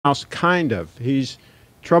house, kind of. He's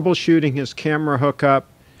troubleshooting his camera hookup,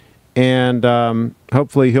 and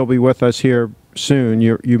hopefully he'll be with us here soon.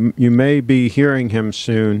 You may be hearing him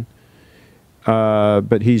soon,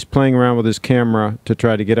 but he's playing around with his camera to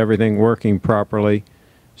try to get everything working properly.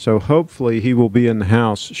 So hopefully he will be in the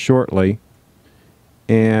house shortly,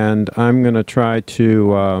 and I'm going to try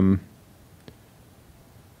to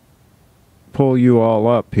pull you all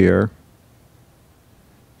up here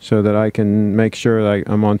so that I can make sure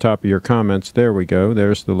that I'm on top of your comments. There we go.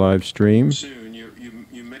 There's the live stream.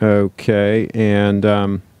 Okay,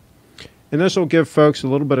 and this will give folks a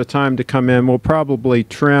little bit of time to come in. We'll probably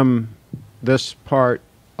trim this part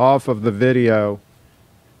off of the video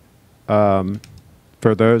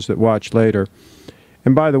for those that watch later.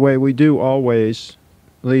 And by the way, we do always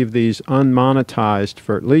leave these unmonetized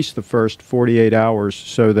for at least the first 48 hours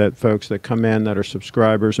so that folks that come in that are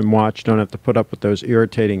subscribers and watch don't have to put up with those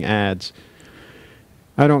irritating ads.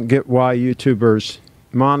 I don't get why YouTubers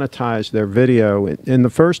monetize their video. In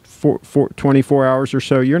the first 24 hours or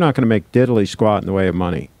so, you're not going to make diddly squat in the way of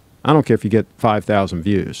money. I don't care if you get 5,000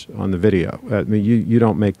 views on the video. I mean, you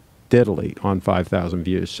don't make diddly on 5,000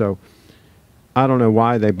 views. So I don't know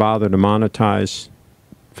why they bother to monetize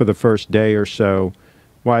for the first day or so,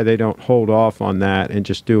 why they don't hold off on that and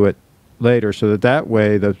just do it later, so that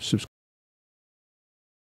way the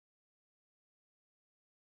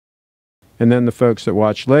and then the folks that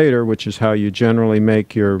watch later, which is how you generally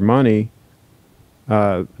make your money,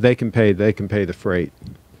 they can pay the freight.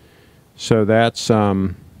 So that's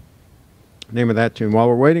name of that tune. While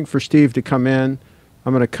we're waiting for Steve to come in,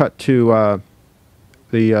 I'm going to cut to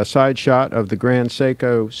the side shot of the Grand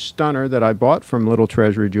Seiko Stunner that I bought from Little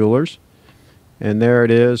Treasury Jewelers. And there it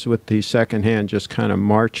is with the second hand just kind of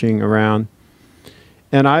marching around.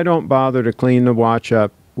 And I don't bother to clean the watch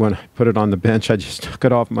up when I put it on the bench. I just took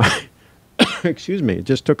it off my, excuse me,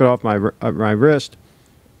 just took it off my wrist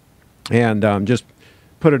and just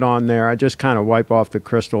put it on there. I just kind of wipe off the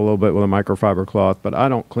crystal a little bit with a microfiber cloth, but I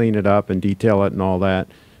don't clean it up and detail it and all that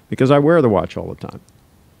because I wear the watch all the time.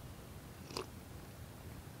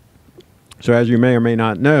 So as you may or may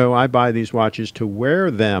not know, I buy these watches to wear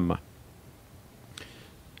them.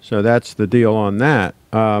 So that's the deal on that.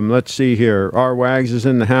 Let's see here. R. Wags is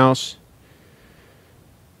in the house.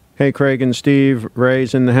 Hey, Craig and Steve.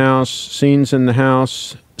 Ray's in the house. Scene's in the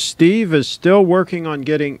house. Steve is still working on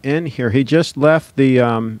getting in here. He just left the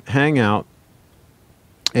Hangout,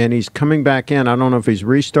 and he's coming back in. I don't know if he's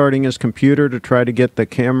restarting his computer to try to get the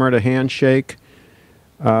camera to handshake.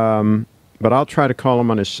 But I'll try to call him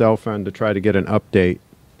on his cell phone to try to get an update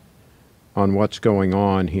on what's going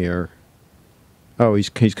on here. Oh, he's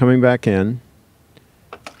coming back in.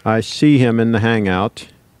 I see him in the Hangout.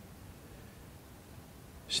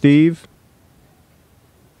 Steve?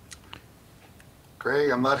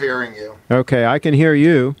 Craig, I'm not hearing you. Okay, I can hear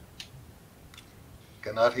you.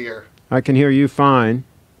 Cannot hear. I can hear you fine.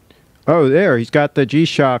 Oh, there, he's got the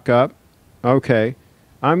G-Shock up. Okay.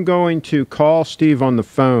 I'm going to call Steve on the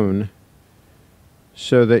phone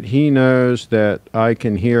so that he knows that I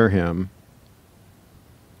can hear him.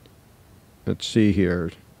 Let's see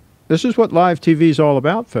here. This is what live TV is all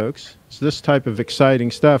about, folks. It's this type of exciting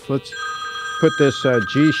stuff. Let's put this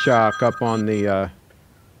G-Shock up on the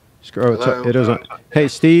scroll. Hello? It is on. Hey,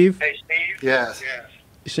 Steve? Hey, Steve? Yes.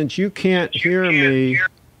 Since you can't hear me,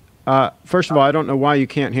 first of all, I don't know why you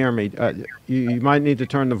can't hear me. You might need to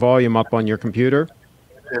turn the volume up on your computer.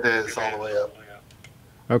 It is all the way up.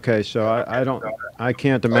 Okay, so I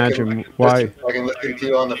can't imagine why. I can listen to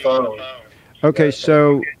you on the phone. Okay,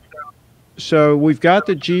 so we've got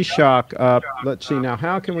the G-Shock up. Let's see now.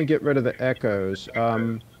 How can we get rid of the echoes?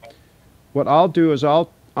 What I'll do is I'll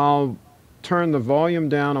turn the volume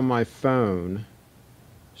down on my phone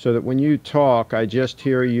so that when you talk, I just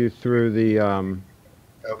hear you through the.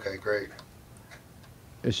 Okay, great.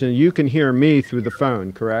 So you can hear me through the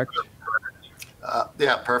phone, correct?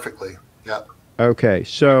 Yeah, perfectly. Yeah. Okay,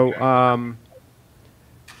 so I'm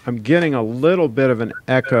getting a little bit of an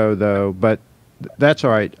echo though, but that's all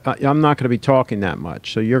right. I'm not going to be talking that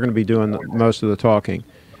much, so you're going to be doing most of the talking.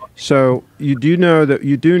 So you do know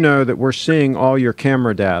that we're seeing all your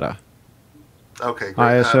camera data. Okay,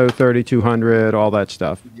 great. ISO 3200, all that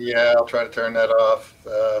stuff. Yeah, I'll try to turn that off.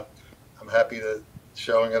 I'm happy to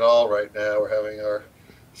showing it all right now. We're having our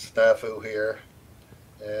snafu here,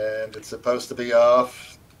 and it's supposed to be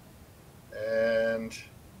off. And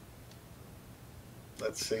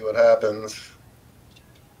let's see what happens.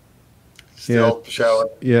 Still showing.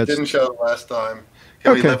 Yeah, didn't show the last time.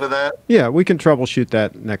 Can we live with that? Yeah, we can troubleshoot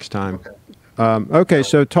that next time. Okay. Okay,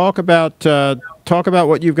 so talk about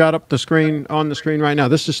what you've got up the screen on the screen right now.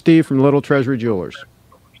 This is Steve from Little Treasury Jewelers.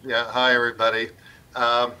 Yeah, hi everybody.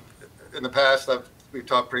 Um, in the past, we've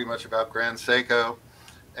talked pretty much about Grand Seiko,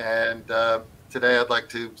 and today I'd like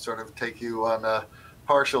to sort of take you on a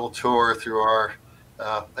partial tour through our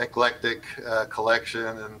eclectic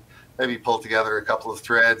collection and maybe pull together a couple of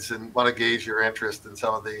threads and want to gauge your interest in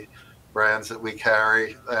some of the brands that we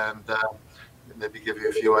carry and maybe give you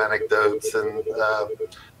a few anecdotes and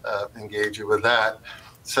engage you with that.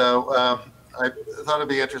 So I thought it'd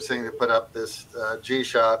be interesting to put up this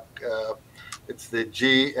G-Shock. It's the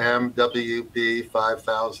GMWB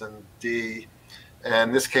 5000D,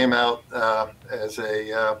 and this came out as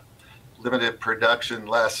a limited production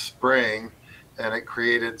last spring, and it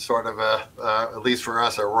created sort of at least for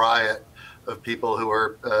us, a riot of people who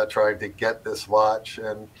were trying to get this watch.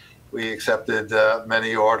 And we accepted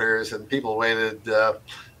many orders, and people waited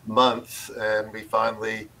months, and we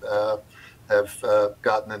finally have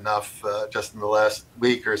gotten enough just in the last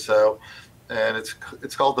week or so. And it's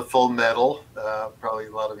called the Full Metal. Probably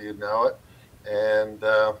a lot of you know it, and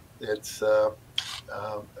it's a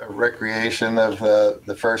recreation of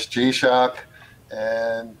the first G-Shock,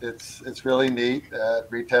 and it's really neat. It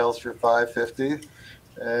retails for $550,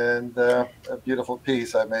 and a beautiful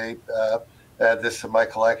piece. I may add this to my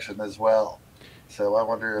collection as well. So I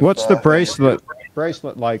wonder if What's the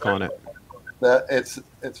bracelet like on it?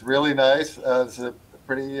 It's really nice. It's a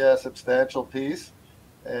pretty substantial piece,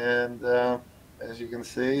 and as you can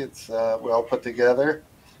see, it's well put together,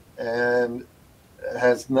 and it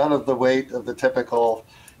has none of the weight of the typical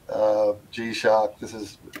G-Shock. This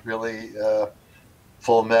is really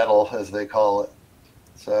full metal, as they call it.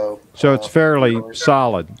 So it's fairly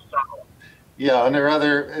solid. Yeah, and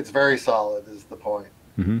it's very solid is the point.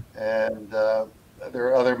 Mm-hmm. And there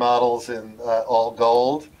are other models in all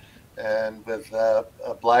gold and with a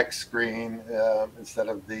black screen instead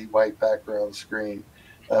of the white background screen.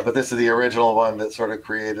 But this is the original one that sort of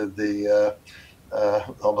created the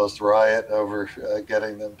almost riot over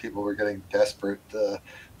getting them. People were getting desperate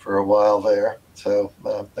for a while there. So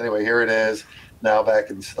anyway, here it is, now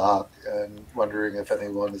back in stock, and wondering if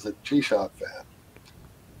anyone is a G-Shock fan.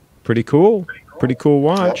 Pretty cool. Pretty cool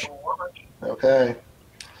watch. Yep. Okay.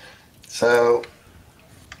 So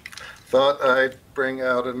thought I'd bring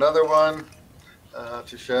out another one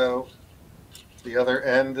to show the other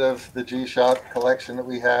end of the G-Shock collection that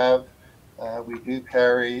we have. We do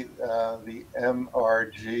carry the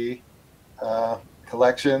MRG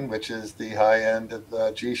collection, which is the high end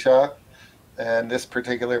of G-Shock. And this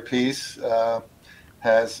particular piece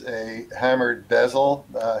has a hammered bezel,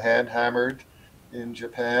 hand hammered in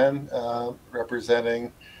Japan,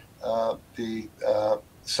 representing the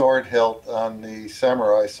sword hilt on the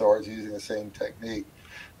samurai swords using the same technique.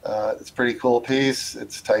 It's a pretty cool piece.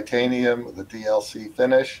 It's titanium with a DLC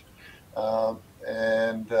finish,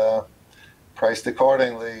 and priced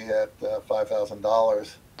accordingly at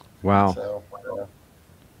 $5,000. Wow. So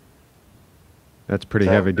that's pretty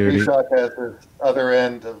heavy duty. G-Shock has this other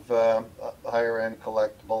end of higher end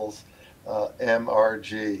collectibles,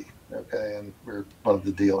 MRG. Okay, and we're one of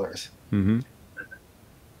the dealers. Mm-hmm.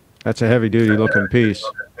 That's a heavy duty looking piece.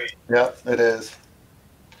 Yeah, it is.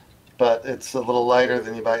 But it's a little lighter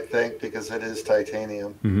than you might think because it is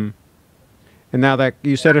titanium. Mm-hmm. And now that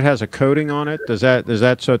you said it has a coating on it, does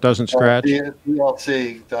that so it doesn't scratch?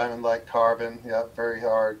 DLC, diamond-like carbon. Yeah, very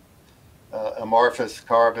hard. Amorphous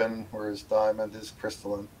carbon, whereas diamond is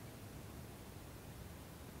crystalline.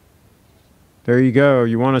 There you go.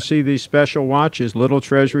 You want to see these special watches? Little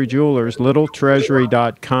Treasury Jewelers.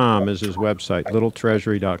 LittleTreasury.com is his website.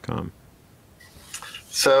 LittleTreasury.com.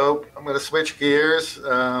 So I'm going to switch gears.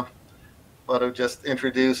 Want to just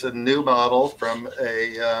introduce a new model from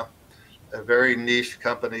a very niche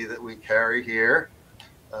company that we carry here.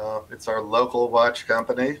 It's our local watch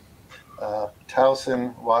company,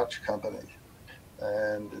 Towson Watch Company,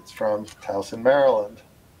 and it's from Towson, Maryland.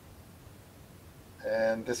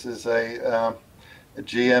 And this is a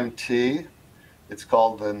GMT. It's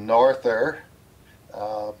called the North.er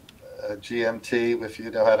GMT. If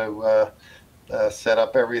you know how to set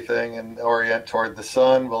up everything and orient toward the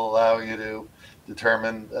sun, will allow you to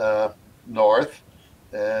determine north.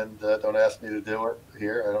 And don't ask me to do it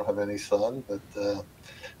here. I don't have any sun, but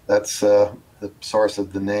that's the source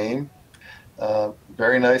of the name.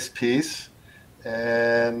 Very nice piece.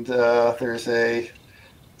 And there's a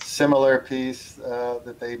similar piece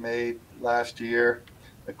that they made last year,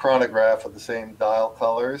 a chronograph of the same dial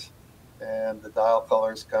colors, and the dial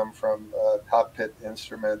colors come from a cockpit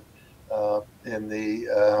instrument in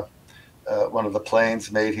the one of the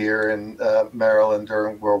planes made here in Maryland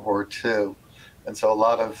during World War II. And so a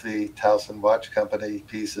lot of the Towson Watch Company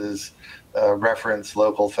pieces reference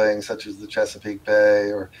local things such as the Chesapeake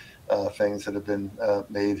Bay or things that have been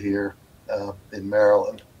made here in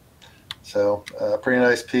Maryland. So pretty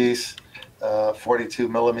nice piece, 42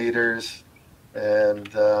 millimeters, and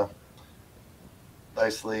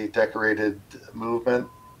nicely decorated movement.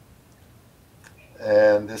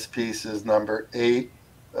 And this piece is number 8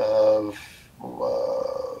 of,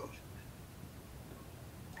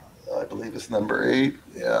 I believe it's number 8,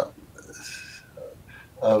 yeah,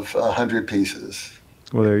 of 100 pieces.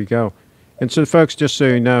 Well, there you go. And so, folks, just so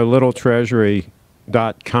you know,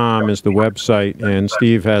 LittleTreasury.com is the website, and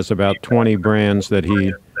Steve has about 20 brands that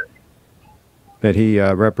he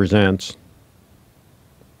represents.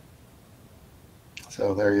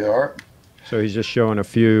 So there you are. So he's just showing a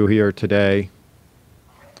few here today.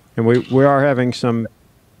 And we are having some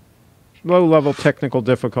low-level technical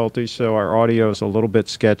difficulties, so our audio is a little bit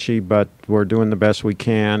sketchy, but we're doing the best we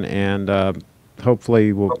can, and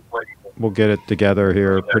hopefully we'll get it together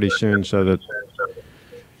here pretty soon so that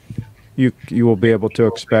you will be able to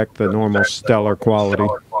expect the normal stellar quality.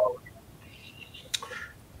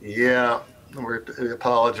 Yeah, we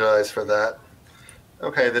apologize for that.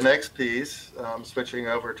 Okay, the next piece, switching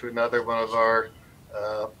over to another one of our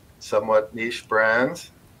somewhat niche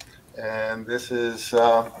brands. And this is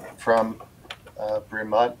from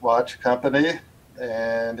Bremont Watch Company.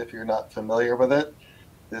 And if you're not familiar with it,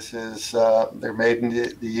 this is, they're made in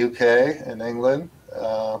the UK, in England,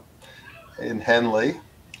 in Henley.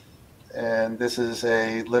 And this is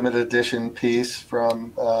a limited edition piece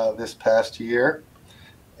from this past year.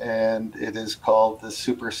 And it is called the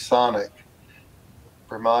Supersonic.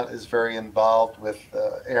 Bremont is very involved with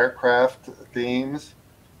aircraft themes.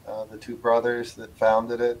 The two brothers that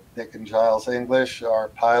founded it, Nick and Giles English, are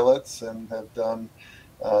pilots and have done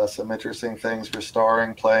some interesting things,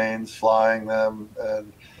 restoring planes, flying them,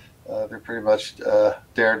 and they're pretty much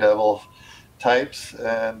daredevil types.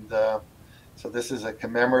 And so this is a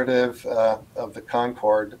commemorative of the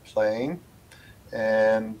Concorde plane,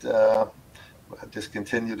 and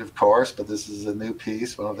discontinued, of course, but this is a new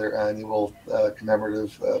piece, one of their annual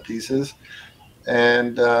commemorative pieces.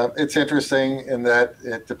 And it's interesting in that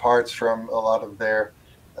it departs from a lot of their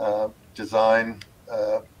design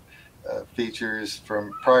features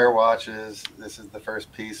from prior watches. This is the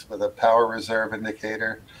first piece with a power reserve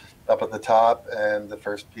indicator up at the top, and the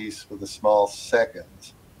first piece with a small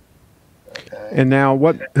seconds. Okay. And now,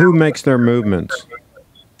 who makes their movements?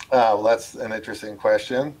 Well, that's an interesting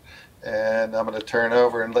question. And I'm going to turn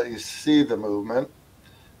over and let you see the movement.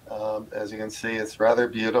 As you can see, it's rather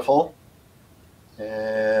beautiful.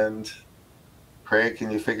 And Craig,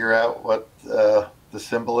 can you figure out what the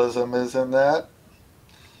symbolism is in that?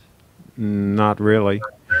 Not really.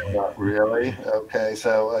 Not really. Okay,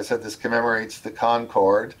 so I said this commemorates the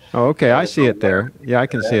Concorde. Oh, okay, I see it there. Yeah, I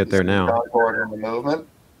can see it there now. The Concorde in the movement.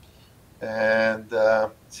 And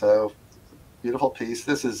so, beautiful piece.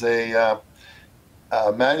 This is a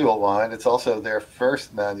manual wind. It's also their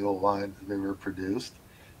first manual wind that they were produced.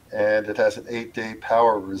 And it has an 8-day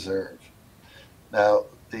power reserve. Now,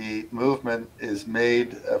 the movement is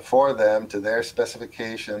made for them to their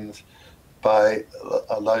specifications by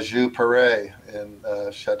La Joux Perret in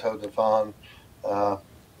Chateau de Vaughan,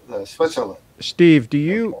 Switzerland. Steve,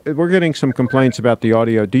 we're getting some complaints about the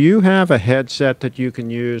audio. Do you have a headset that you can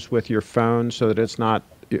use with your phone so that it's not,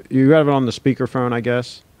 you have it on the speakerphone, I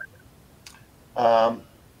guess?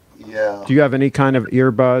 Yeah. Do you have any kind of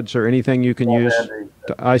earbuds or anything you can use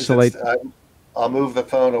to isolate? I'll move the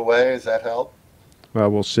phone away. Does that help? Well,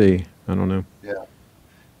 we'll see. I don't know. Yeah.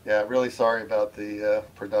 Yeah, really sorry about the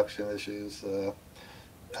production issues.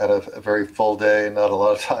 Had a very full day and not a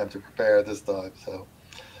lot of time to prepare this time. So,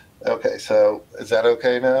 okay, so is that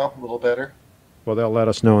okay now? A little better? Well, they'll let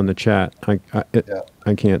us know in the chat.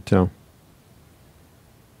 I can't tell.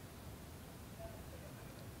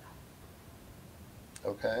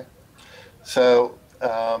 Okay. So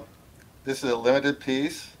this is a limited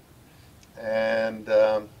piece, and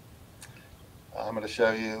I'm going to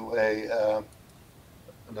show you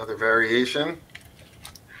another variation.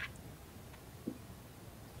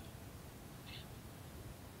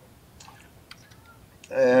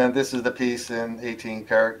 And this is the piece in 18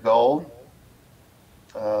 karat gold.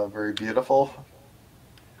 Very beautiful.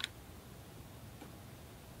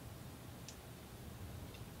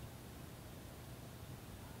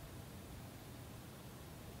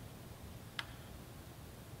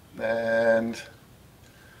 And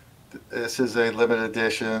this is a limited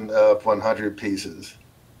edition of 100 pieces.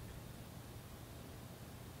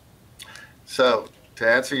 So to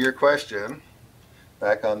answer your question,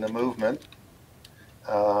 back on the movement,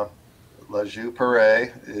 La Joux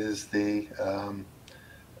Perret is the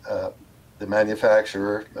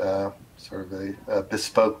manufacturer, sort of a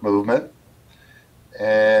bespoke movement.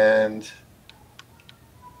 And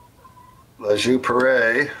La Joux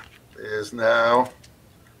Perret is now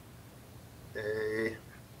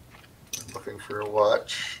looking for a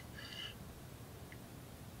watch.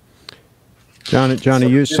 Johnny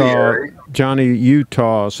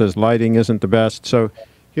Utah says lighting isn't the best. So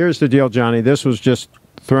here's the deal, Johnny. This was just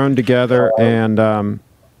thrown together, and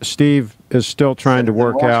Steve is still trying to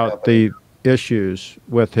work out the issues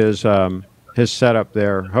with his setup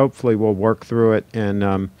there. Hopefully we'll work through it,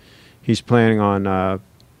 and he's planning on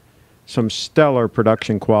some stellar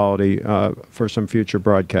production quality for some future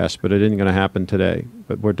broadcasts, but it isn't going to happen today.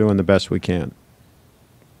 But we're doing the best we can.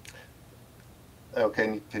 Oh,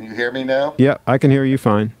 can you hear me now? Yeah, I can hear you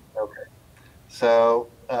fine. Okay. So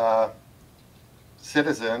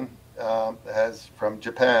Citizen has, from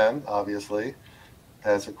Japan, obviously,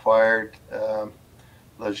 has acquired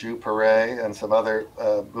La Joux Perret and some other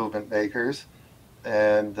movement makers.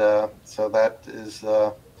 And so that is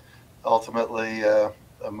ultimately a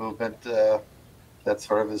movement that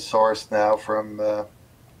sort of is sourced now from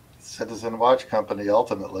Citizen Watch Company,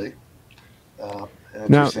 ultimately.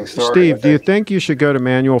 Now, Steve, do you think you should go to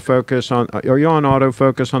manual focus on? Are you on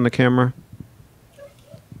autofocus on the camera?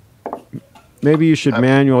 Maybe you should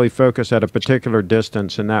manually focus at a particular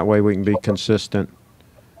distance, and that way we can be consistent.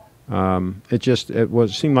 It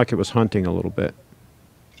seemed like it was hunting a little bit.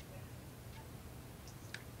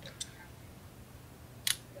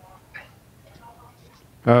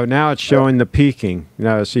 Oh, now it's showing the peaking.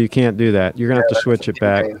 No, so you can't do that. You're gonna have to switch it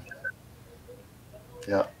back.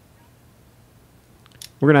 Yeah.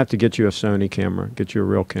 We're going to have to get you a Sony camera, get you a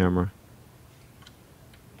real camera.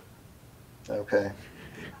 Okay.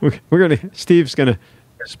 Steve's going to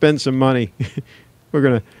spend some money. He's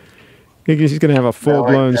going to have a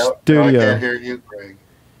full-blown studio. No, I can't hear you, Craig.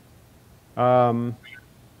 I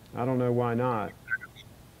don't know why not.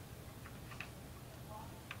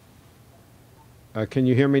 Can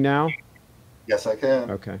you hear me now? Yes, I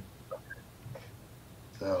can. Okay.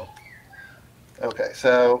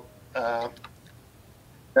 So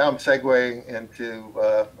now I'm segueing into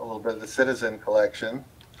a little bit of the Citizen collection,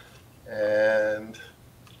 and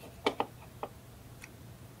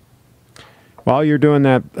while you're doing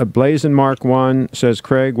that, Blazon Mark 1 says,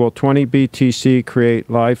 Craig, will 20 BTC create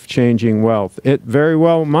life-changing wealth? It very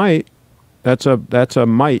well might. That's a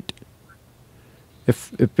might.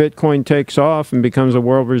 If Bitcoin takes off and becomes a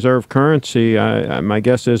world reserve currency, my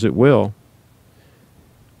guess is it will.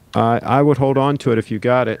 I would hold on to it if you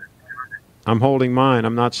got it. I'm holding mine.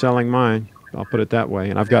 I'm not selling mine. I'll put it that way.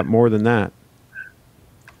 And I've got more than that.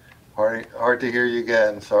 Hard to hear you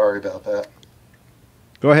again. Sorry about that.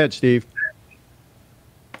 Go ahead, Steve.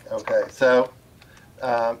 Okay. So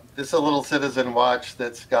this is a little Citizen watch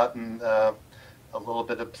that's gotten a little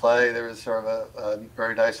bit of play. There was sort of a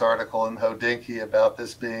very nice article in Hodinkee about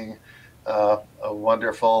this being a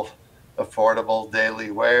wonderful, affordable daily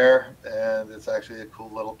wear. And it's actually a cool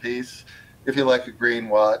little piece if you like a green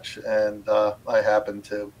watch, and I happen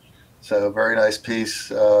to. So very nice piece,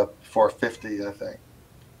 $450, I think,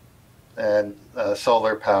 and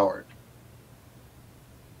solar powered.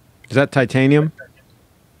 Is that titanium?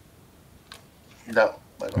 No,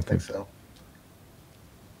 I don't think so.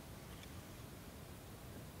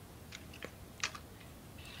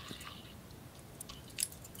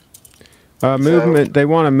 Movement. They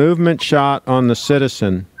want a movement shot on the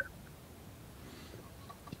Citizen.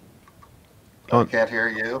 I can't hear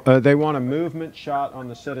you. They want a movement shot on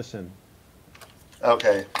the Citizen.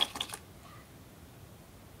 Okay.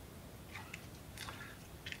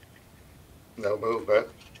 No movement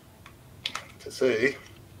to see.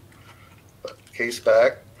 But case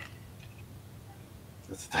back.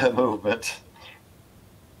 It's the movement.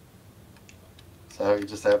 So you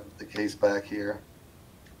just have the case back here.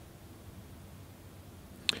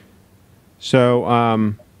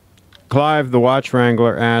 So, Clive, the watch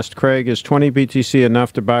wrangler, asked, Craig, is 20 BTC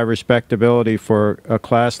enough to buy respectability for a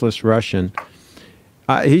classless Russian?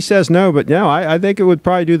 He says no, but no, I think it would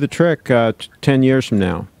probably do the trick 10 years from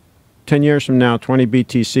now. 10 years from now, 20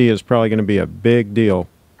 BTC is probably going to be a big deal.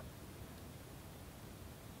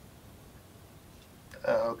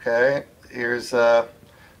 Okay, here's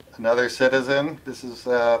another Citizen. This is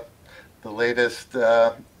the latest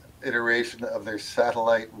iteration of their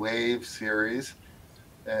Satellite Wave series.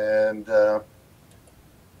 And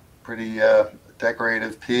pretty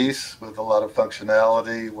decorative piece with a lot of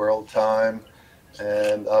functionality, world time,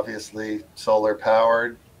 and obviously solar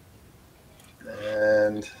powered.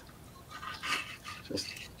 And just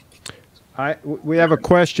We have a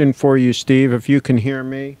question for you, Steve, if you can hear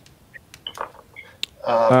me.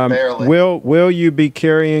 Barely. Will you be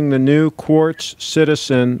carrying the new Quartz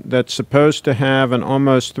Citizen that's supposed to have an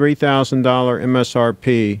almost $3,000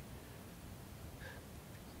 MSRP?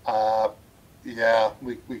 Yeah,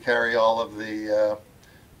 we carry all of the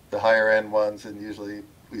higher end ones, and usually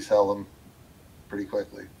we sell them pretty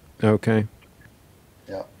quickly. Okay.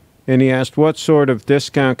 Yeah. And he asked what sort of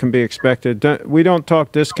discount can be expected. We don't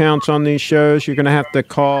talk discounts on these shows. You're going to have to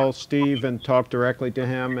call Steve and talk directly to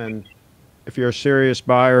him, and if you're a serious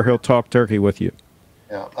buyer, he'll talk turkey with you.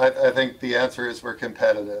 Yeah, I think the answer is we're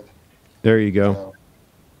competitive. There you go. So,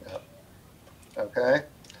 yeah. Okay.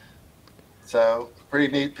 So,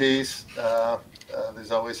 pretty neat piece.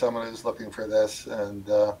 There's always someone who's looking for this, and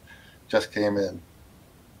just came in.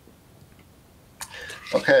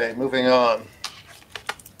 Okay, moving on.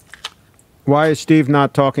 Why is Steve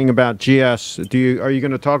not talking about GS? Are you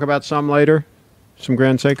going to talk about some later? Some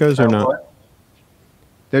Grand Seikos or not? What?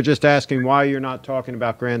 They're just asking why you're not talking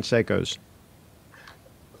about Grand Seikos.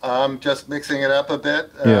 I'm just mixing it up a bit.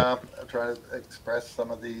 Yeah. I'm trying to express some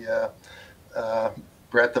of the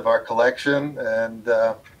breadth of our collection, and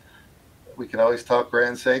we can always talk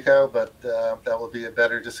Grand Seiko, but that will be a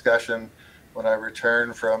better discussion when I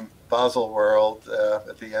return from Basel World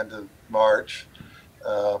at the end of March,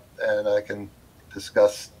 and I can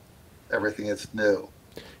discuss everything that's new.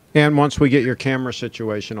 And once we get your camera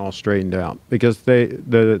situation all straightened out, because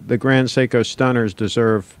the Grand Seiko Stunners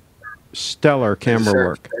deserve stellar camera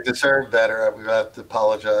work. They deserve better. We have to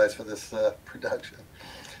apologize for this production.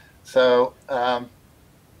 So,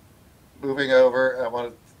 moving over, I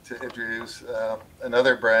wanted to introduce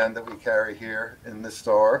another brand that we carry here in the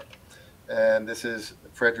store, and this is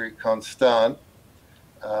Frederique Constant,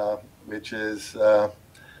 which is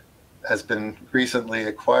has been recently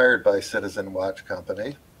acquired by Citizen Watch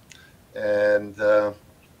Company, and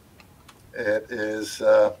it is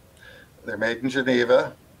they're made in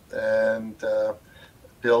Geneva and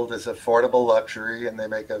billed as affordable luxury, and they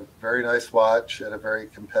make a very nice watch at a very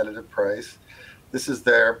competitive price. This is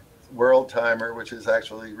their Worldtimer, which has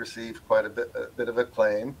actually received quite a bit of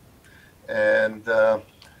acclaim, and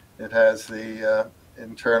it has the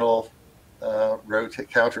internal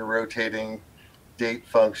counter-rotating date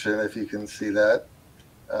function, if you can see that,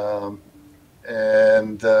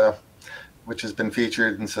 and which has been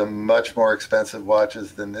featured in some much more expensive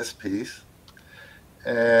watches than this piece.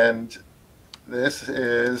 And this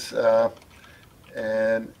is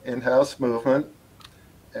an in-house movement,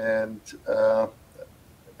 and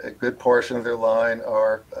a good portion of their line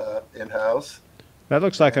are in-house. That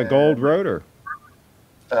looks like a gold rotor.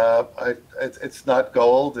 It's not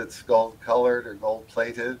gold. It's gold colored or gold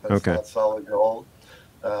plated, but okay. It's not solid gold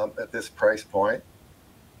at this price point.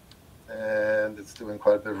 And it's doing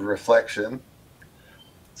quite a bit of reflection.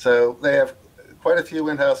 So they have quite a few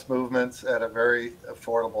in-house movements at a very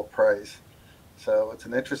affordable price. So it's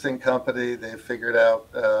an interesting company. They've figured out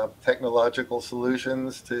technological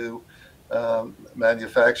solutions to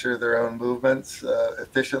manufacture their own movements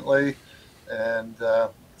efficiently, and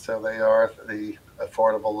so they are the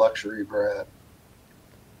affordable luxury brand.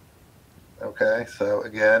 Okay, so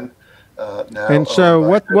again, now. And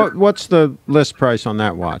so what's the list price on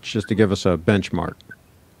that watch, just to give us a benchmark?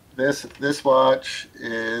 This watch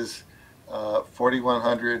is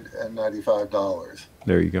 $4,195.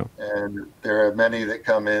 There you go. And there are many that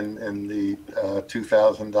come in the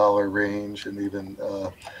 $2,000 range and even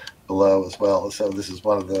below as well. So this is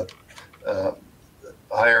one of the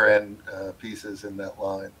higher end pieces in that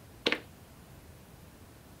line.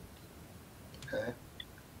 Okay.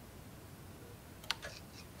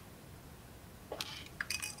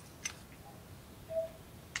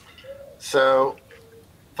 So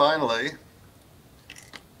finally,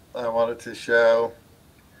 I wanted to show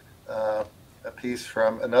a piece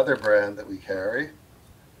from another brand that we carry,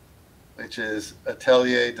 which is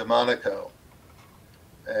Ateliers deMonaco.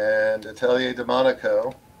 And Ateliers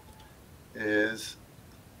deMonaco is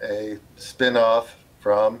a spin-off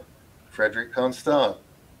from Frederique Constant.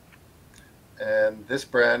 And this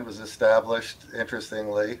brand was established,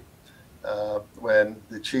 interestingly, when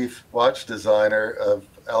the chief watch designer of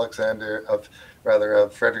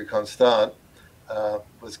Frederique Constant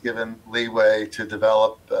was given leeway to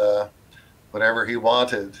develop whatever he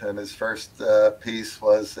wanted. And his first piece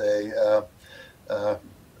was a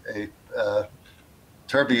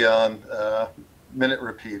tourbillon minute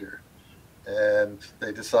repeater. And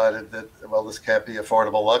they decided that, well, this can't be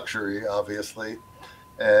affordable luxury, obviously.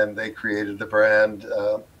 And they created the brand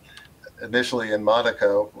initially in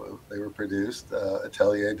Monaco. They were produced,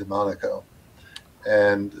 Ateliers deMonaco.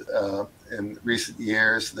 And in recent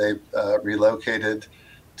years, they've relocated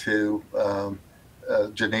to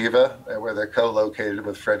Geneva, where they're co-located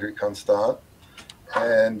with Frederique Constant.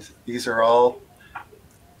 And these are all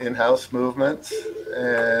in-house movements.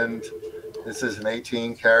 And this is an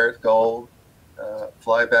 18-karat gold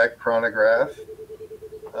Flyback Chronograph,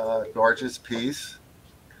 gorgeous piece.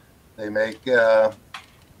 They make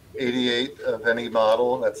 88 of any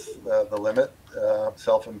model. That's the limit,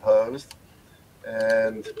 self-imposed.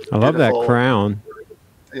 And I love that crown.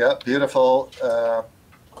 Yeah, beautiful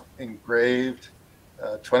engraved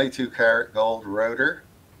 22-karat gold rotor.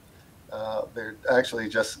 They're actually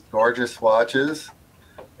just gorgeous watches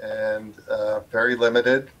and very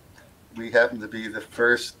limited. We happen to be the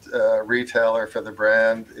first retailer for the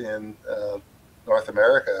brand in North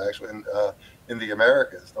America, actually in the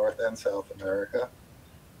Americas, North and South America.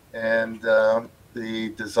 And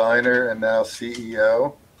the designer and now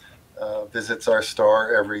CEO visits our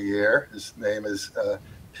store every year. His name is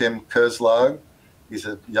Kim Kozlog. He's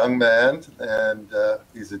a young man, and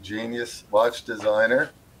he's a genius watch designer.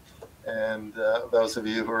 And those of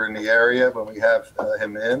you who are in the area, when we have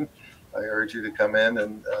him in, I urge you to come in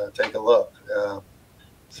and take a look.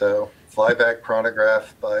 So, Flyback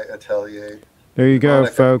Chronograph by Ateliers. There you go,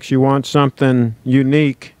 folks. You want something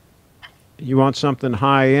unique, you want something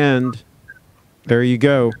high-end, there you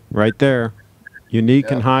go, right there. Unique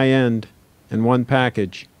and high-end in one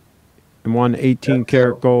package, in one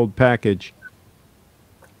 18-karat gold package.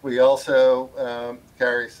 We also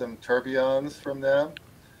carry some tourbillons from them,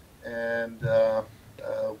 and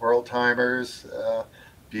Worldtimers,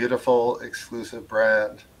 beautiful exclusive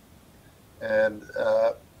brand. And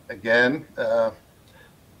again,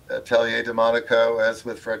 Ateliers deMonaco, as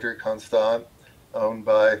with Frederique Constant, owned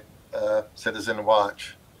by Citizen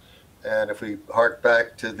Watch. And if we hark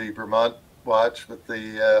back to the Bremont watch with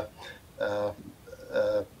the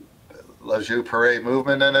La Joue Parade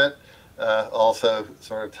movement in it, also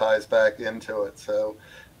sort of ties back into it. So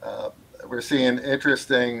we're seeing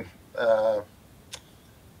interesting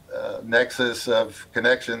nexus of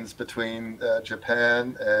connections between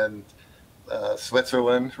Japan and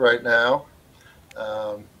Switzerland right now.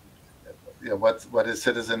 What is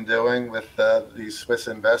Citizen doing with these Swiss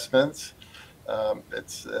investments?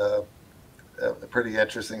 It's a pretty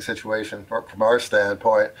interesting situation from our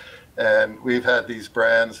standpoint. And we've had these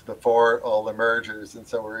brands before all the mergers, and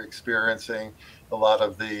so we're experiencing a lot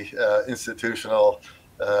of the institutional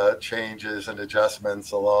changes and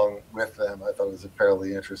adjustments along with them. I thought it was a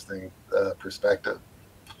fairly interesting perspective.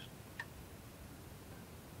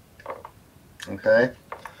 Okay,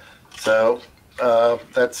 so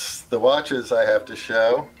that's the watches I have to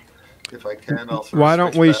show. If I can, also. Why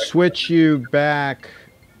don't we switch you back,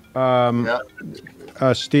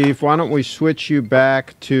 Steve? Why don't we switch you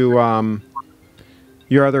back to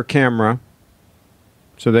your other camera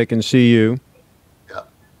so they can see you? Yeah.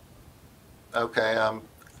 Okay.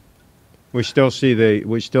 We still see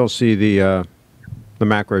the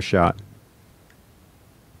macro shot.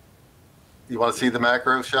 You want to see the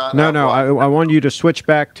macro shot? No, no. I want you to switch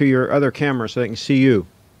back to your other camera so they can see you.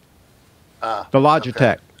 The Logitech.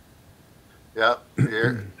 Okay. Yep.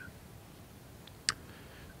 Here.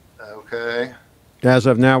 Okay. As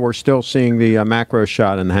of now, we're still seeing the macro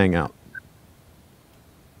shot in the Hangout.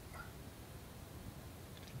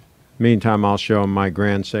 Meantime, I'll show them my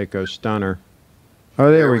Grand Seiko Stunner.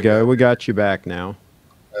 Oh, there we go. We got you back now.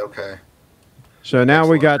 Okay. So now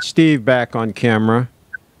we got Steve back on camera.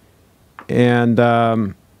 And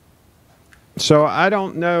so I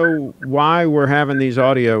don't know why we're having these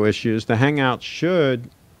audio issues. The Hangout should...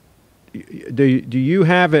 Do you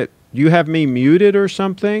have it... Do you have me muted or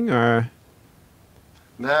something? Or...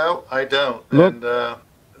 No, I don't. Look. And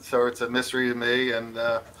so it's a mystery to me, and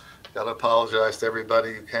got to apologize to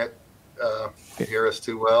everybody who can't hear us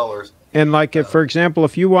too well. Or and like, if, for example,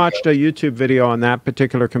 if you watched a YouTube video on that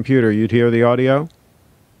particular computer, you'd hear the audio?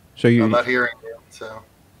 So you... I'm not hearing you, so...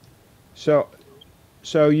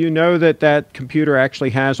 So you know that computer actually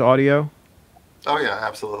has audio? Oh, yeah,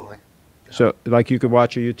 absolutely. Yeah. So, like, you could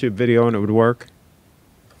watch a YouTube video and it would work?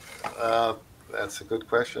 That's a good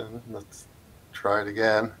question. Let's try it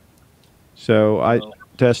again. So,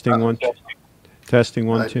 testing one, testing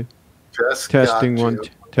one, two. Just testing one,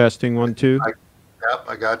 testing 1 2. Yep,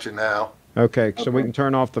 I got you now. Okay, so we can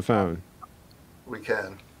turn off the phone. We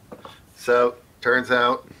can. So, turns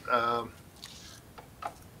out...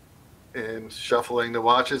 in shuffling the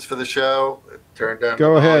watches for the show, turned down.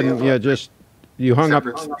 Go ahead and just you hung up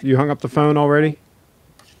the phone already?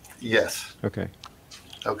 Yes. Okay.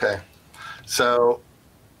 Okay. So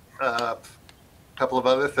a couple of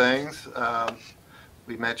other things.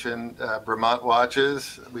 we mentioned Bremont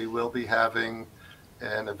watches. We will be having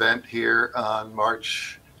an event here on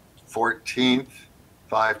March 14th,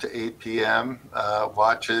 5 to 8 p.m.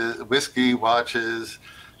 Whiskey watches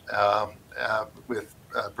with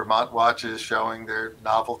Bremont watches showing their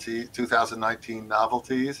 2019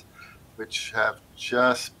 novelties, which have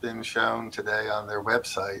just been shown today on their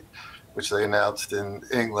website, which they announced in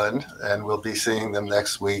England, and we'll be seeing them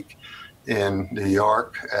next week in New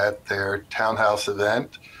York at their townhouse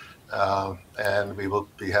event. And we will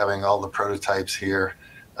be having all the prototypes here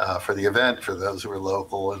for the event for those who are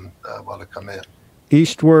local and want to come in.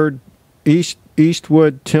 Eastwood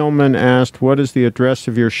Tillman asked, what is the address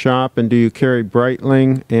of your shop, and do you carry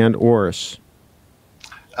Breitling and Oris?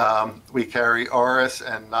 We carry Oris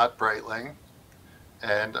and not Breitling,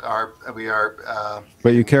 and we are.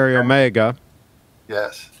 But you carry Omega.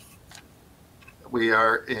 Yes. We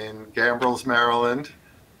are in Gambrills, Maryland,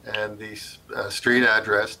 and the street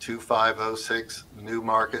address 2506 New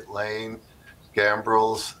Market Lane,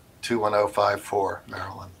 Gambrills 21054,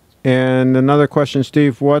 Maryland. And another question,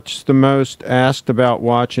 Steve, what's the most asked about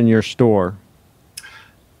watch in your store?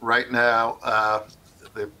 Right now,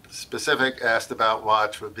 the specific asked about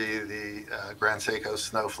watch would be the Grand Seiko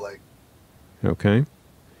Snowflake. Okay.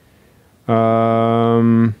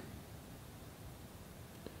 Well,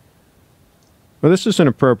 this is an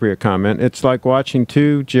appropriate comment. It's like watching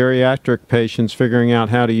two geriatric patients figuring out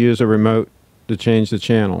how to use a remote to change the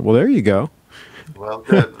channel. Well, there you go. Well,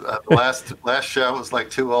 good. The last show was like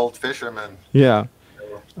two old fishermen. Yeah.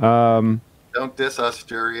 Don't diss us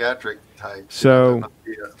geriatric types. So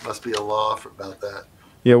must be a law about that.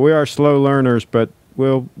 Yeah, we are slow learners, but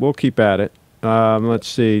we'll keep at it. Let's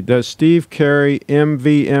see. Does Steve carry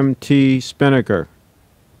MVMT Spinnaker?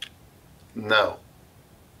 No.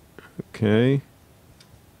 Okay.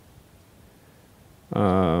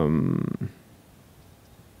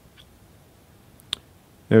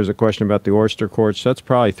 There's a question about the Oyster Quartz. That's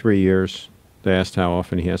probably 3 years. They asked how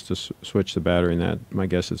often he has to switch the battery in that. My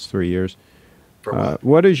guess is 3 years.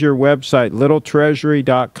 What is your website?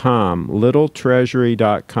 LittleTreasury.com.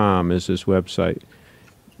 LittleTreasury.com is his website.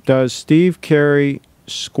 Does Steve carry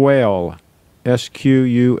Squale?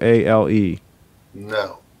 Squale?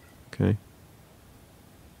 No. Okay.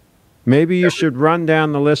 Maybe you should run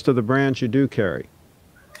down the list of the brands you do carry.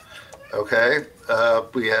 Okay.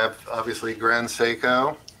 We have obviously Grand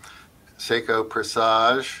Seiko, Seiko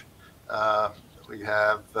Presage. We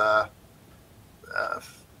have the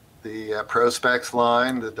Prospex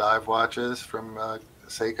line, the dive watches from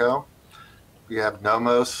Seiko. We have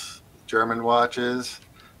Nomos, German watches.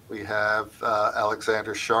 We have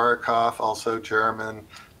Alexander Sharikoff, also German,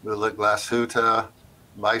 Müller Glashütte,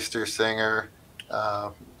 Meister Singer.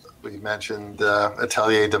 We mentioned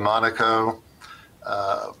Ateliers deMonaco,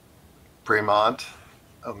 Bremont,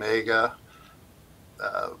 Omega,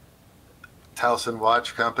 Towson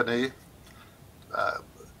Watch Company,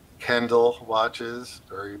 Kendall watches,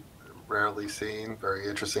 very rarely seen, very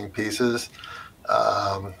interesting pieces,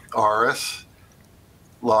 Oris,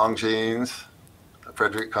 Longines,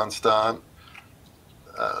 Frederique Constant,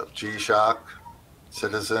 G-Shock,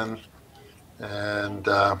 Citizen, and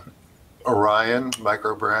Orion,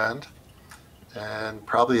 micro brand, and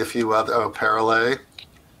probably a few other, Parallel.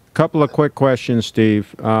 Couple of quick questions,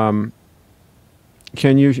 Steve. Can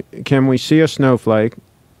we see a snowflake?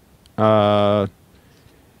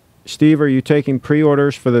 Steve, are you taking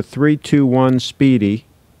pre-orders for the 321 Speedy?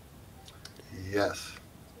 Yes.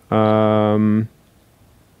 And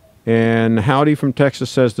Howdy from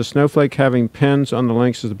Texas says, the snowflake having pins on the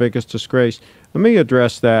links is the biggest disgrace. Let me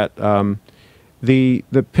address that. The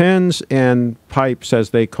pins and pipes, as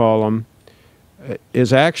they call them,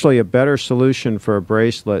 is actually a better solution for a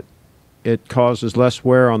bracelet. It causes less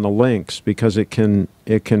wear on the links because it can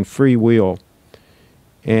freewheel.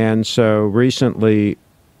 And so recently,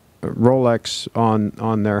 Rolex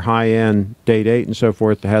on their high-end Date 8 and so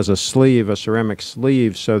forth has a sleeve, a ceramic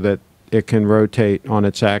sleeve, so that it can rotate on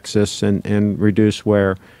its axis and reduce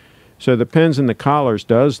wear. So the pins and the collars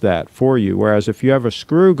does that for you. Whereas if you have a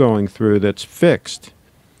screw going through that's fixed,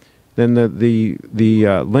 then the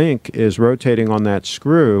link is rotating on that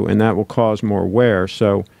screw, and that will cause more wear.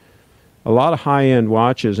 So a lot of high-end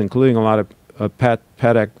watches, including a lot of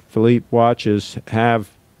Patek Philippe watches, have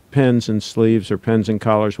pins and sleeves or pins and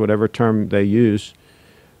collars, whatever term they use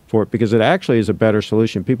for it, because it actually is a better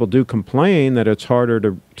solution. People do complain that it's harder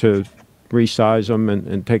to resize them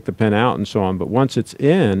and take the pin out and so on, but once it's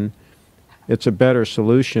in, it's a better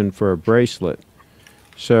solution for a bracelet.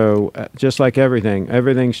 So just like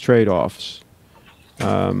everything's trade-offs.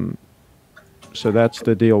 So that's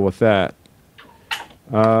the deal with that.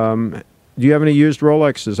 Do you have any used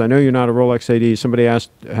Rolexes? I know you're not a Rolex AD. Somebody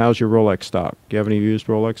asked, how's your Rolex stock? Do you have any used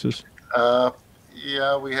Rolexes?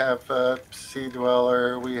 Yeah, we have Sea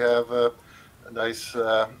Dweller. We have a nice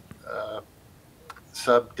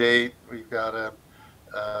sub date. We've got a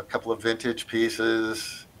couple of vintage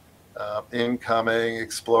pieces. Incoming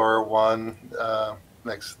Explorer 1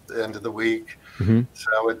 next end of the week. Mm-hmm.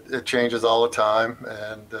 So it changes all the time,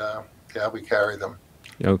 and yeah, we carry them.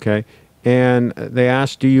 Okay. And they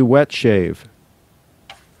asked, do you wet shave?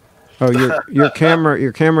 Oh, your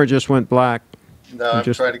camera just went black. No, I'm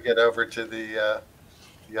trying to get over to the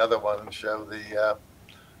other one and show the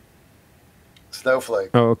snowflake.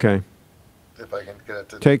 Oh, okay. If I can get it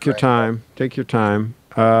to take your time. Take your time.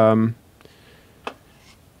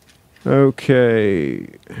 Okay.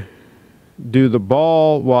 Do the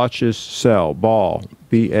Ball watches sell? Ball,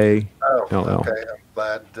 B-A-L-L. Oh, okay. I'm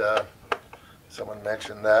glad someone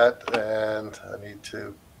mentioned that, and I need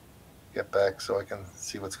to get back so I can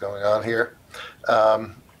see what's going on here.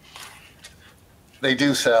 They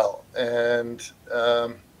do sell, and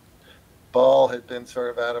Ball had been sort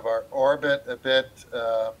of out of our orbit a bit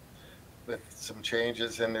with some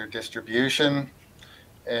changes in their distribution.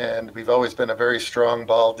 And we've always been a very strong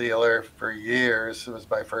Ball dealer for years. It was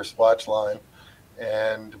my first watch line.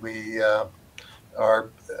 And we are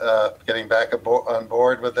getting back on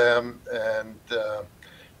board with them, and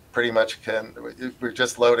pretty much we're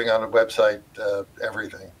just loading on a website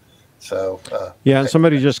everything. So yeah, and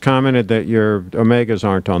somebody just commented that your Omegas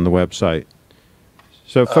aren't on the website.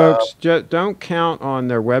 So folks, don't count on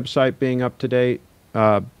their website being up to date.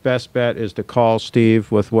 Best bet is to call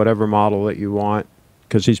Steve with whatever model that you want,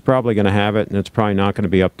 because he's probably going to have it, and it's probably not going to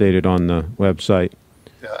be updated on the website.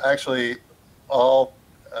 Yeah, actually, all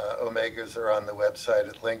Omegas are on the website.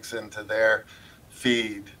 It links into their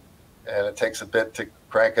feed, and it takes a bit to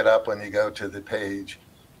crank it up when you go to the page.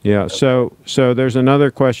 Yeah, so there's another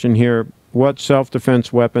question here. What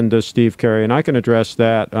self-defense weapon does Steve carry? And I can address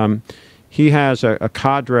that. He has a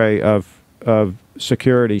cadre of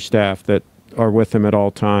security staff that are with him at all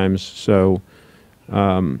times, so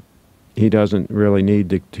he doesn't really need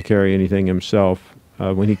to carry anything himself.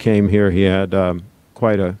 When he came here, he had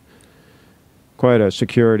quite a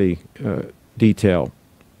security detail.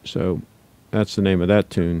 So that's the name of that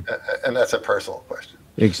tune. And that's a personal question.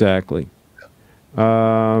 Exactly.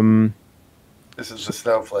 Yeah. This is the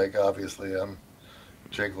snowflake, obviously. I'm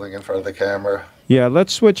jiggling in front of the camera. Yeah,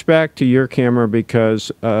 let's switch back to your camera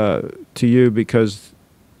because that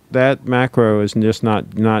macro is just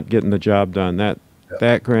not getting the job done. That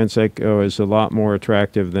Grand Seiko is a lot more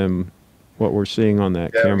attractive than what we're seeing on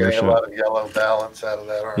that camera we're getting shot. a lot of yellow balance out of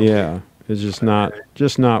that, aren't we? Yeah, it's just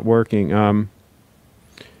not working.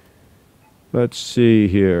 Let's see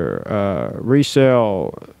here.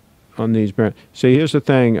 Resale on these brands. See, here's the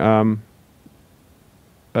thing.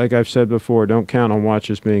 Like I've said before, don't count on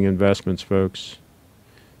watches being investments, folks.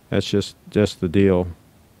 That's just the deal.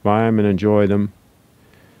 Buy them and enjoy them.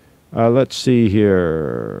 Let's see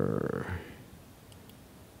here.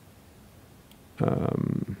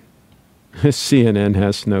 CNN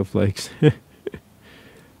has snowflakes.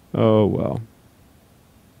 Oh, well.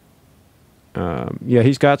 Yeah,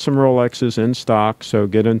 he's got some Rolexes in stock, so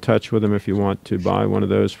get in touch with him if you want to buy one of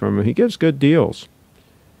those from him. He gives good deals.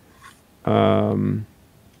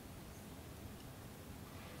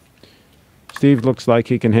 Steve looks like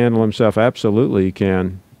he can handle himself. Absolutely he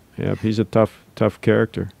can. Yep, he's a tough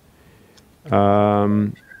character.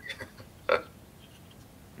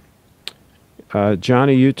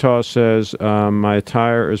 Johnny Utah says, my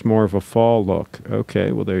attire is more of a fall look.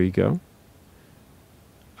 Okay, well, there you go.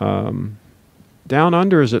 Down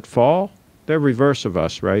under, is it fall? They're reverse of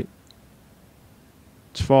us, right?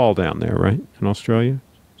 It's fall down there, right? In Australia?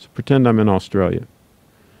 So pretend I'm in Australia.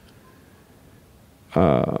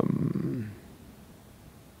 I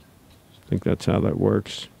think that's how that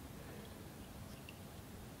works.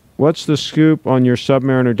 What's the scoop on your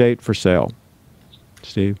Submariner date for sale,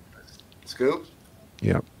 Steve? Scoop?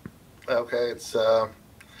 Yep. Okay, it's a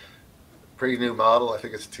pretty new model. I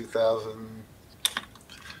think it's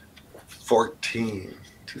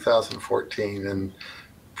 2014 in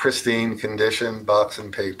pristine condition, box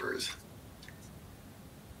and papers.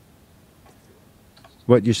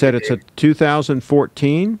 What, you said it's a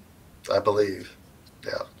 2014? I believe,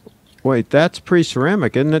 yeah. Wait, that's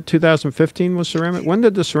pre-ceramic, isn't it? 2015 was ceramic? When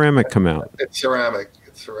did the ceramic come out? It's ceramic.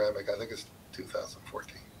 It's ceramic. I think it's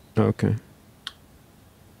 2014. Okay.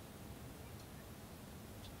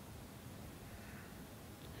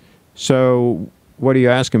 So, what are you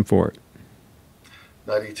asking for it?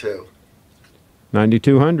 92.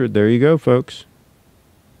 9,200. There you go, folks.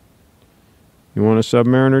 You want a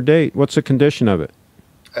Submariner date. What's the condition of it?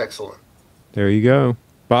 Excellent. There you go.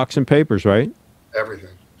 Box and papers, right?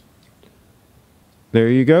 Everything. There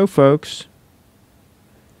you go, folks.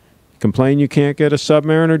 Complain you can't get a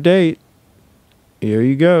Submariner date. Here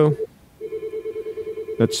you go.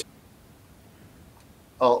 That's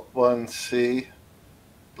Alt 1C,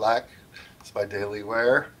 black. It's my daily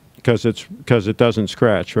wear. because it doesn't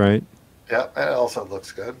scratch, right? Yeah, and it also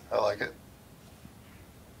looks good. I like it.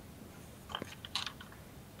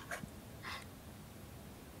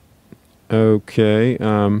 Okay.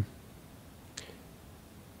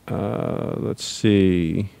 Let's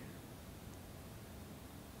see.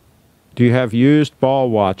 Do you have used ball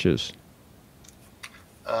watches?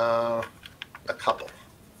 A couple.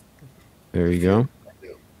 There you go. I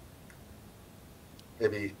do.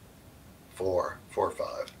 Maybe four or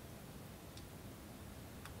five.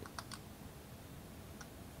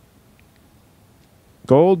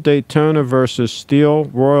 Gold Daytona versus steel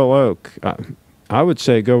Royal Oak. I would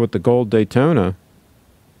say go with the gold Daytona.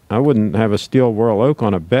 I wouldn't have a steel Royal Oak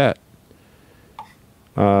on a bet.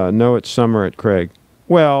 No, it's summer at Craig.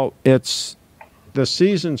 Well, the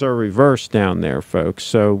seasons are reversed down there, folks.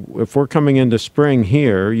 So if we're coming into spring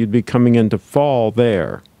here, you'd be coming into fall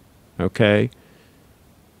there. Okay?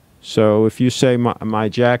 So if you say my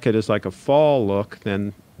jacket is like a fall look,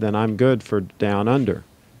 then I'm good for down under.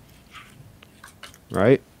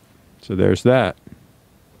 Right? So there's that.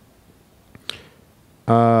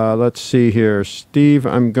 Let's see here. Steve,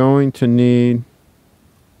 I'm going to need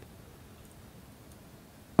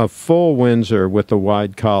a full Windsor with a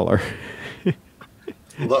wide collar.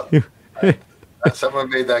 Look, someone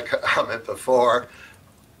made that comment before.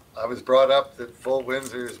 I was brought up that full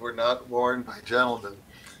Windsors were not worn by gentlemen.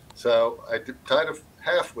 So I tied a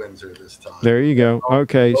half Windsor this time. There you go.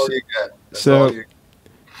 Okay. That's all you get. That's So all you get.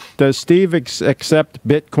 does Steve accept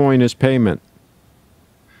Bitcoin as payment?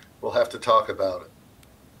 We'll have to talk about it.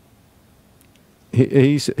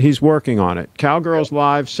 He's working on it. Cowgirls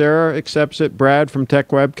Live, Sarah accepts it. Brad from Tech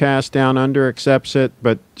Webcast Down Under accepts it,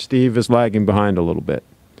 but Steve is lagging behind a little bit.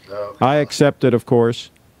 No, I accept it, of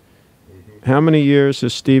course. How many years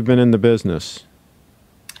has Steve been in the business?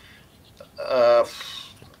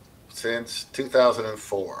 Since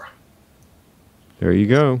 2004. There you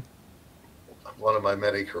go. One of my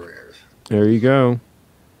many careers. There you go.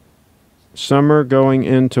 Summer going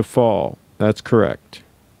into fall. That's correct.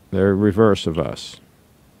 They're reverse of us.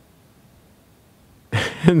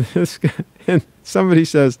 And somebody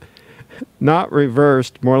says, not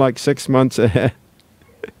reversed, more like 6 months ahead.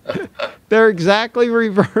 They're exactly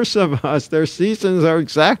reverse of us. Their seasons are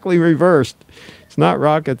exactly reversed. It's not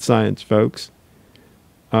rocket science, folks.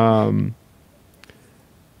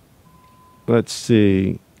 Let's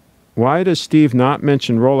see. Why does Steve not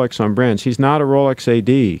mention Rolex on brands? He's not a Rolex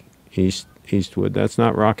AD, Eastwood. That's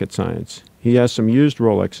not rocket science. He has some used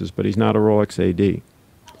Rolexes, but he's not a Rolex AD.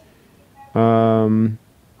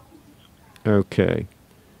 Okay.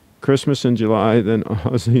 Christmas in July, then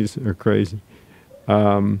Aussies are crazy.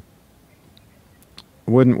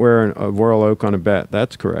 Wouldn't wear a Royal Oak on a bet.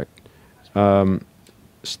 That's correct.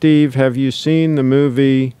 Steve, have you seen the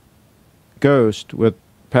movie Ghost with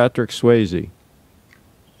Patrick Swayze?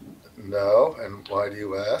 No, and why do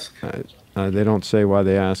you ask? They don't say why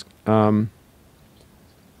they ask.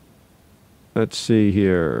 Let's see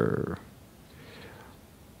here.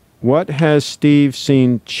 What has Steve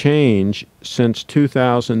seen change since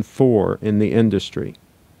 2004 in the industry?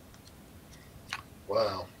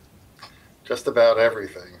 Wow. Just about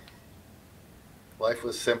everything. Life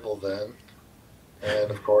was simple then.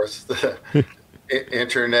 And of course, the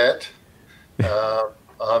internet,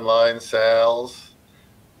 online sales,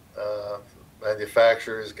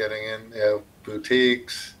 manufacturers getting in,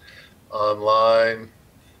 boutiques, online,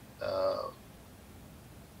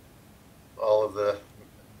 all of the,